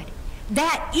 Do good.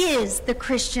 That is the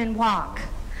Christian walk.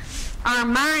 Our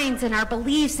minds and our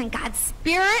beliefs and God's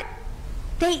Spirit,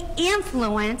 they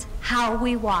influence how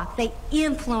we walk. They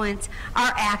influence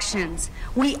our actions.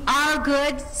 We are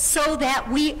good so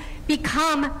that we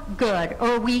become good,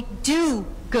 or we do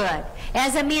good.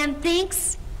 As a man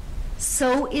thinks,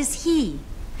 so is he.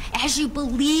 As you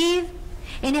believe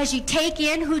and as you take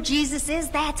in who Jesus is,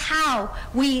 that's how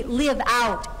we live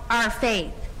out our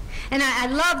faith. And I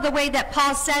love the way that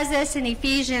Paul says this in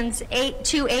Ephesians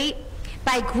 2:8.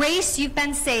 By grace you've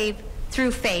been saved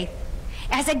through faith,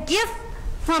 as a gift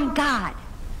from God,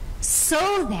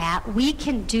 so that we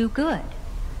can do good.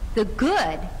 The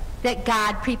good that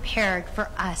God prepared for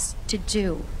us to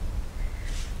do.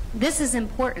 This is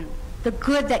important. The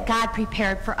good that God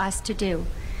prepared for us to do.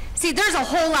 See, there's a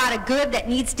whole lot of good that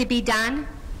needs to be done,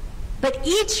 but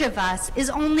each of us is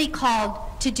only called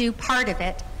to do part of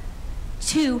it,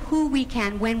 to who we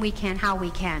can, when we can, how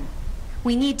we can.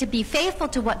 We need to be faithful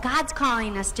to what God's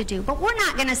calling us to do, but we're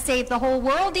not going to save the whole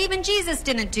world. Even Jesus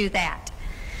didn't do that.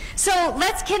 So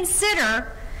let's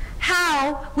consider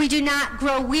how we do not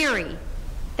grow weary.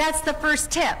 That's the first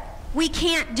tip. We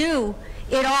can't do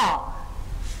it all.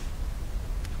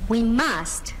 We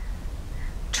must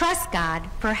trust God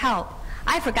for help.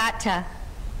 I forgot to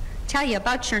tell you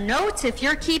about your notes. If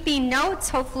you're keeping notes,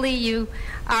 hopefully you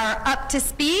are up to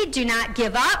speed. Do not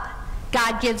give up.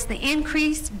 God gives the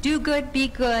increase. Do good, be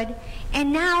good.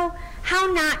 And now, how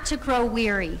not to grow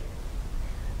weary?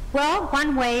 Well,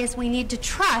 one way is we need to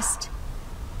trust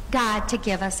God to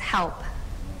give us help.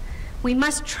 We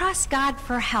must trust God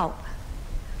for help.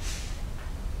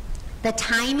 The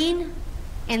timing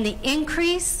and the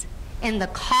increase and the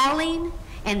calling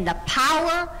and the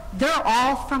power, they're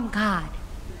all from God.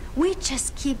 We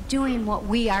just keep doing what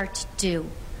we are to do.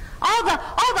 All the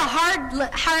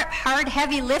hard,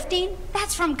 heavy lifting,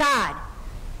 that's from God.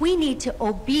 We need to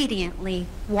obediently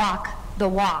walk the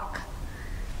walk.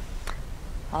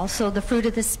 Also, the fruit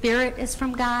of the Spirit is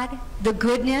from God. The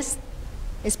goodness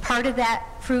is part of that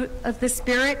fruit of the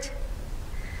Spirit.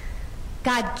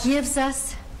 God gives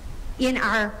us in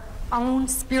our own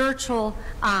spiritual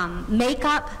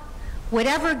makeup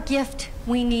whatever gift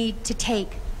we need to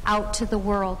take out to the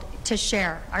world to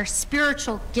share. Our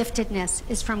spiritual giftedness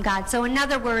is from God. So in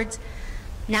other words,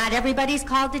 not everybody's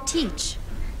called to teach.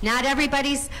 Not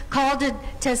everybody's called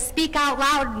to speak out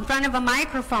loud in front of a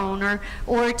microphone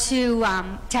or to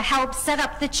help set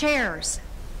up the chairs.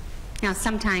 Now,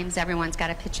 sometimes everyone's got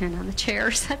to pitch in on the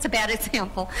chairs. That's a bad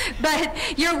example.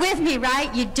 But you're with me,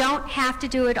 right? You don't have to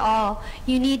do it all.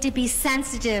 You need to be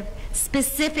sensitive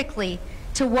specifically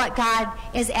to what God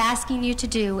is asking you to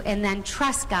do, and then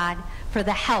trust God for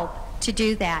the help to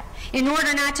do that. In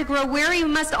order not to grow weary, we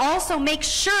must also make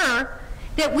sure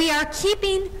that we are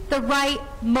keeping the right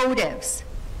motives.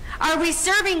 Are we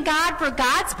serving God for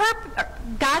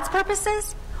God's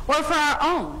purposes or for our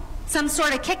own? Some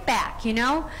sort of kickback, you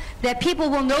know, that people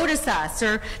will notice us,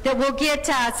 or that we'll get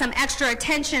some extra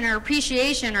attention or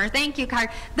appreciation or thank you card.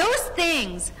 Those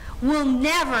things will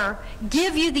never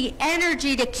give you the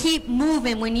energy to keep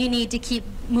moving when you need to keep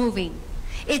moving.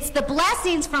 It's the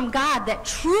blessings from God that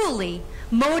truly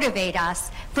motivate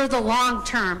us for the long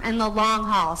term and the long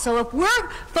haul. So if we're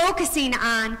focusing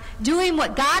on doing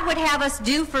what God would have us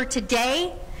do for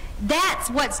today,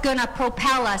 that's what's going to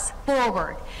propel us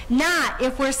forward. Not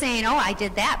if we're saying, oh, I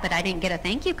did that, but I didn't get a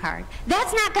thank you card.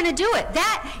 That's not going to do it.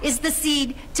 That is the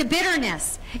seed to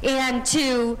bitterness and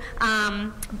to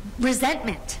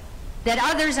resentment, that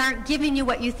others aren't giving you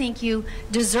what you think you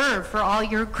deserve for all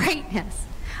your greatness.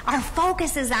 Our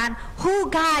focus is on who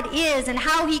God is and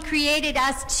how He created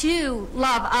us to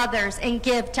love others and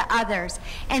give to others.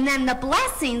 And then the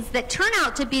blessings that turn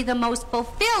out to be the most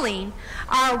fulfilling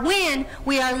are when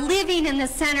we are living in the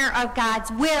center of God's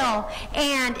will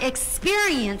and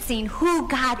experiencing who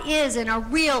God is in a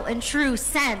real and true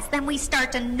sense. Then we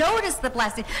start to notice the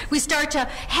blessing. We start to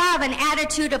have an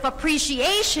attitude of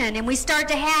appreciation, and we start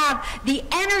to have the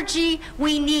energy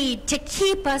we need to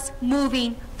keep us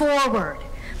moving forward.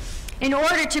 In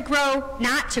order to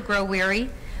not to grow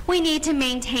weary, we need to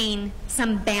maintain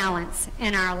some balance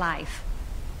in our life.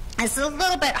 It's a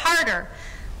little bit harder.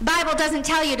 The Bible doesn't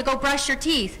tell you to go brush your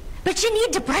teeth, but you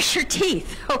need to brush your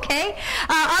teeth, okay?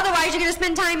 Otherwise, you're going to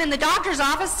spend time in the doctor's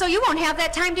office, so you won't have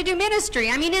that time to do ministry.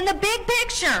 I mean, in the big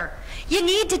picture, you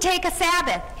need to take a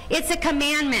Sabbath. It's a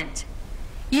commandment.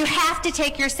 You have to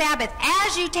take your Sabbath.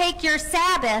 As you take your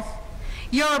Sabbath,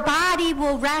 your body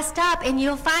will rest up, and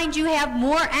you'll find you have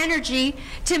more energy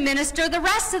to minister the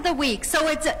rest of the week. So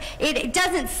it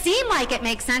doesn't seem like it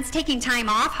makes sense taking time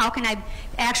off. How can I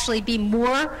actually be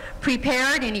more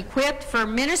prepared and equipped for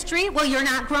ministry? Well, you're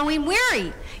not growing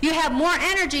weary. You have more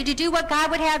energy to do what God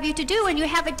would have you to do, and you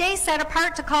have a day set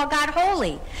apart to call God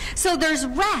holy. So there's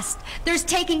rest. There's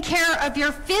taking care of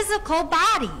your physical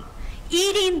body,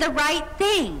 eating the right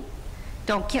thing.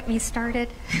 Don't get me started.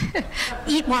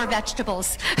 Eat more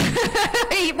vegetables.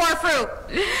 Eat more fruit.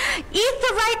 Eat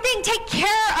the right thing. Take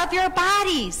care of your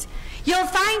bodies. You'll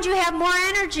find you have more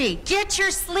energy. Get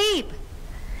your sleep.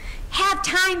 Have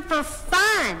time for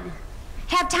fun.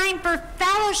 Have time for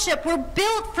fellowship. We're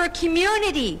built for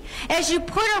community. As you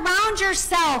put around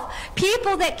yourself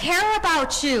people that care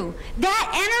about you,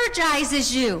 that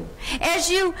energizes you.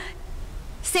 As you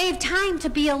save time to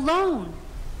be alone,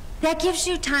 that gives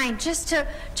you time just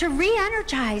to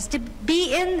re-energize, to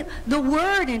be in the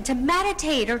Word and to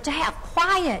meditate or to have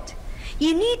quiet.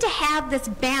 You need to have this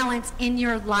balance in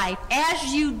your life.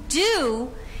 As you do,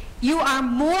 you are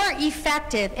more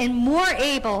effective and more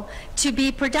able to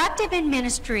be productive in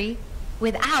ministry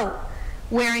without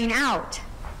wearing out.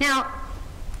 Now,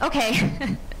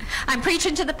 okay, I'm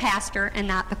preaching to the pastor and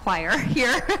not the choir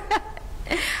here.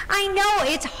 I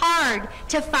know it's hard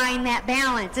to find that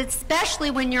balance, especially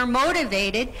when you're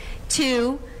motivated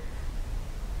to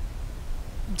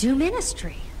do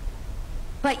ministry.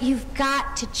 But you've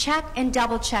got to check and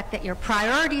double check that your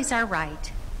priorities are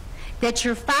right, that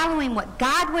you're following what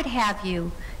God would have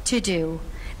you to do,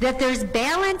 that there's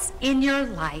balance in your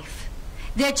life,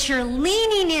 that you're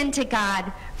leaning into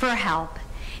God for help.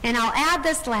 And I'll add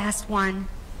this last one.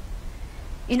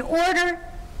 In order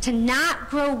to not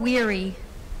grow weary,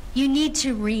 you need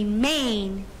to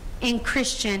remain in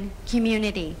Christian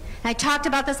community. I talked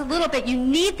about this a little bit. You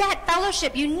need that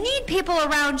fellowship. You need people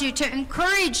around you to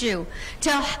encourage you,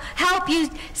 to help you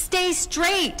stay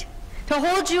straight, to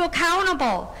hold you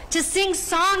accountable, to sing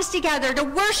songs together, to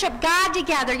worship God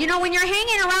together. You know, when you're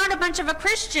hanging around a bunch of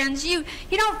Christians, you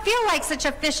don't feel like such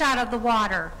a fish out of the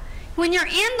water. When you're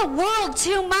in the world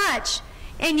too much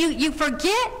and you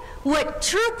forget what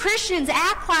true Christians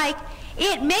act like,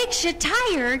 it makes you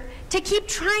tired to keep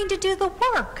trying to do the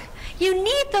work. You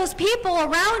need those people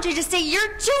around you to say,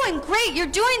 you're doing great, you're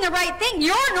doing the right thing,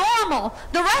 you're normal,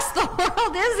 the rest of the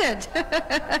world isn't.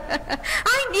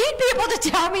 I need people to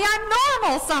tell me I'm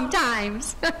normal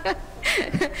sometimes.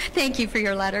 Thank you for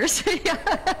your letters.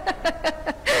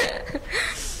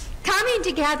 Coming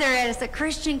together as a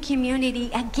Christian community,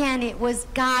 again, it was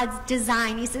God's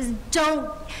design. He says,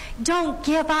 don't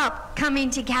give up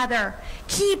coming together.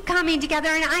 Keep coming together.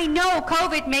 And I know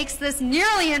COVID makes this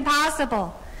nearly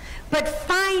impossible. But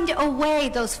find a way,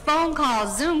 those phone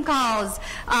calls, Zoom calls,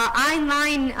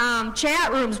 online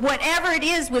chat rooms, whatever it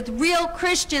is with real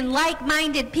Christian,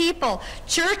 like-minded people,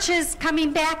 churches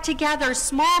coming back together,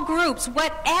 small groups,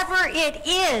 whatever it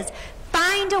is,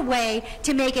 find a way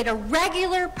to make it a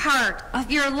regular part of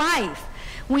your life.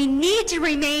 We need to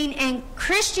remain in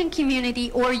Christian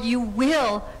community or you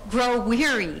will grow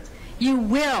weary. You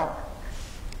will.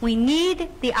 We need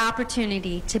the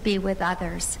opportunity to be with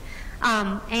others.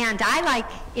 And I like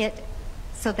it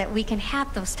so that we can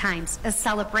have those times, a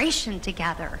celebration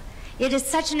together. It is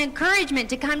such an encouragement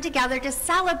to come together to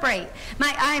celebrate.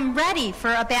 I'm ready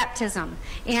for a baptism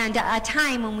and a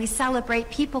time when we celebrate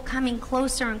people coming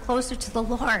closer and closer to the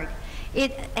Lord.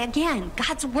 Again,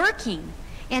 God's working.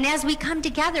 And as we come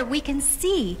together, we can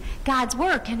see God's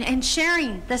work and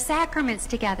sharing the sacraments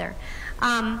together.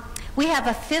 We have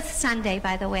a 5th Sunday,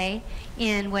 by the way,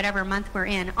 in whatever month we're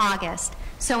in, August.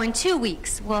 So in 2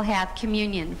 weeks, we'll have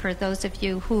communion for those of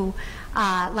you who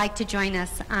like to join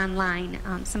us online.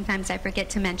 Sometimes I forget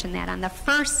to mention that. On the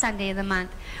 1st Sunday of the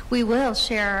month, we will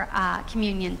share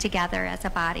communion together as a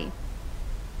body.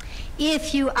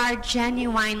 If you are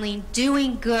genuinely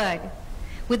doing good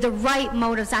with the right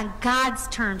motives on God's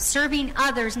terms, serving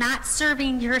others, not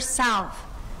serving yourself,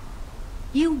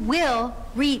 you will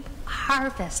reap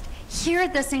harvest. Hear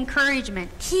this encouragement.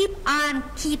 Keep on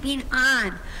keeping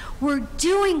on. We're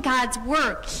doing God's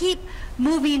work. Keep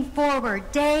moving forward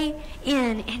day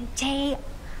in and day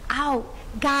out.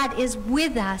 God is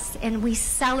with us, and we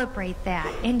celebrate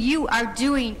that. And you are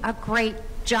doing a great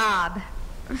job.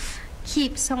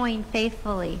 Keep sowing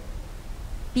faithfully.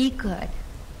 Be good.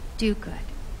 Do good.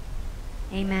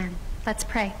 Amen. Let's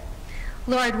pray.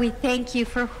 Lord, we thank you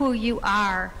for who you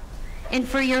are and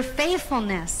for your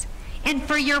faithfulness and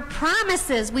for your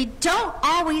promises. We don't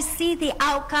always see the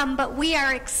outcome, but we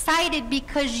are excited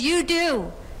because you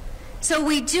do. So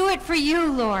we do it for you,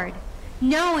 Lord,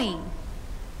 knowing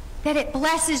that it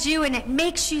blesses you and it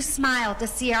makes you smile to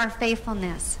see our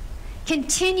faithfulness.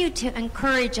 Continue to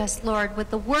encourage us, Lord, with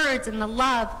the words and the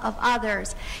love of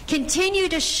others. Continue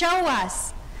to show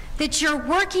us that you're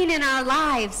working in our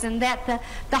lives and that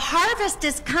the harvest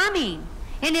is coming,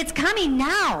 and it's coming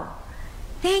now.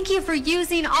 Thank you for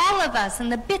using all of us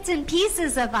and the bits and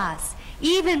pieces of us,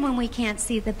 even when we can't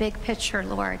see the big picture,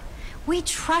 Lord. We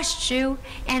trust you,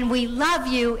 and we love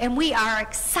you, and we are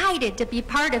excited to be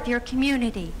part of your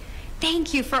community.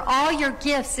 Thank you for all your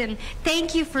gifts, and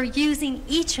thank you for using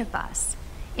each of us.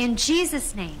 In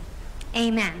Jesus' name,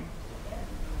 amen.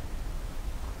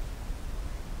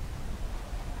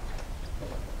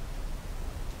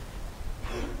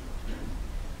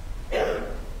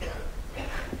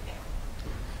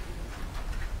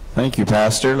 Thank you,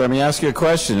 Pastor. Let me ask you a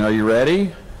question. Are you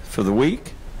ready for the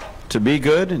week to be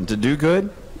good and to do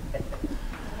good?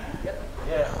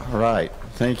 Yeah. All right.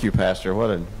 Thank you, Pastor.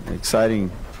 What an exciting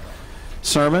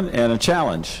sermon and a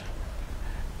challenge.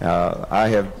 I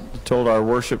have told our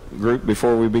worship group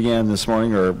before we began this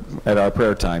morning, or at our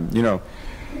prayer time, you know,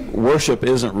 worship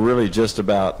isn't really just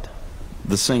about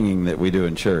the singing that we do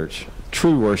in church.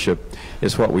 True worship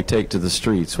is what we take to the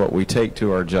streets, what we take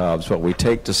to our jobs, what we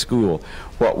take to school,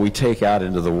 what we take out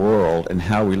into the world, and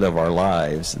how we live our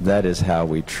lives. That is how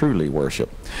we truly worship.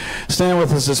 Stand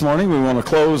with us this morning. We want to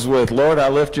close with, Lord, I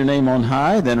lift your name on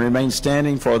high. Then remain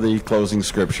standing for the closing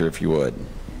scripture, if you would.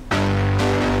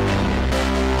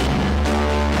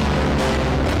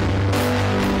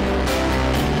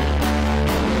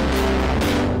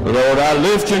 Lord, I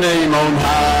lift your name on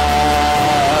high.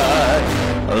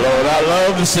 Lord, I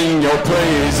love to sing your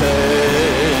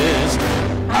praises.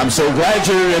 I'm so glad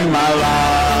you're in my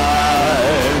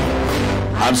life.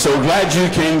 I'm so glad you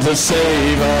came to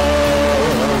save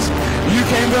us. You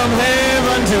came from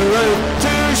heaven to earth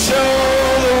to show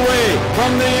the way.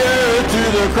 From the earth to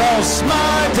the cross,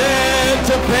 my debt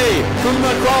to pay. From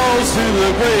the cross to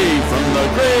the grave, from the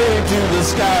grave to the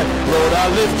sky. Lord, I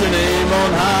lift your name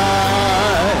on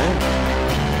high.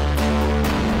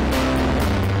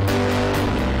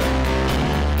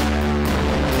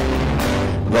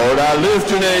 Lord, I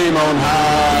lift your name on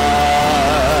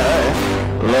high.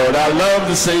 Lord, I love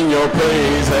to sing your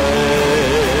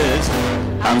praises.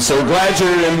 I'm so glad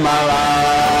you're in my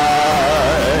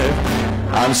life.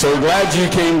 I'm so glad you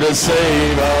came to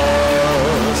save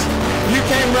us. You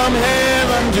came from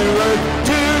heaven to earth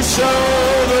to show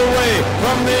the way.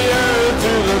 From the earth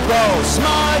to the cross,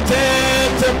 my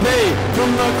debt to pay.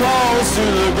 From the cross to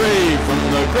the grave, from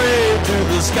the grave to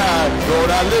the sky. Lord,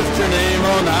 I lift your name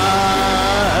on high.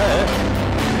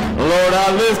 Lord,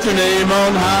 I lift your name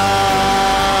on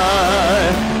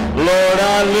high. Lord,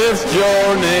 I lift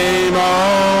your name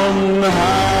on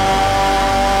high.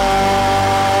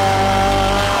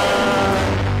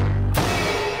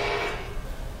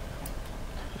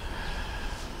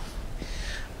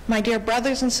 My dear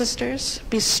brothers and sisters,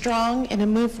 be strong and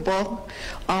immovable.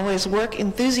 Always work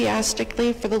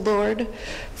enthusiastically for the Lord,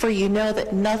 for you know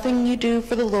that nothing you do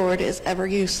for the Lord is ever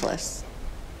useless.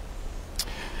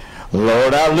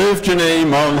 Lord, I lift your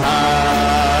name on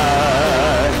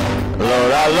high.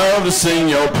 Lord, I love to sing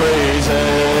your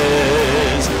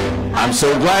praises. I'm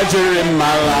so glad you're in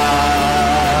my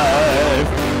life.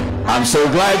 I'm so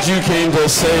glad you came to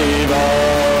save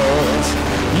us.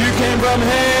 You came from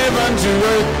heaven to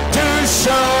earth to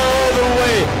show the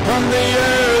way. From the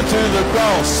earth to the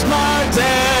cross, my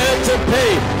debt to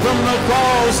pay. From the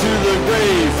cross to the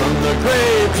grave, from the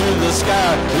grave to the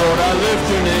sky. Lord, I lift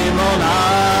your name on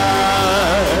high.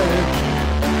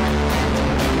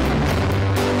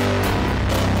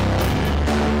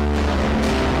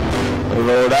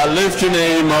 Lord, I lift your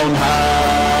name on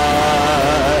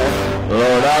high.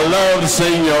 Lord, I love to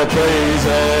sing your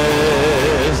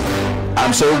praises.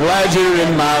 I'm so glad you're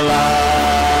in my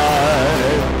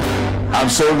life. I'm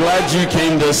so glad you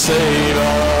came to save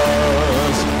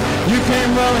us. You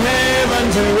came from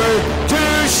heaven to earth to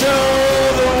show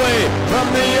the way. From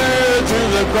the earth to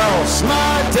the cross,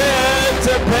 my debt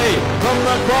to pay. From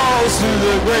the cross to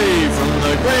the grave, from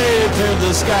the grave to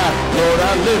the sky. Lord,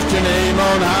 I lift your name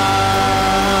on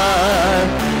high.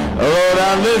 Lord,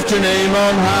 I lift your name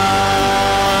on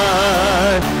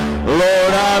high.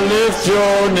 Lord, I lift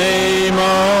your name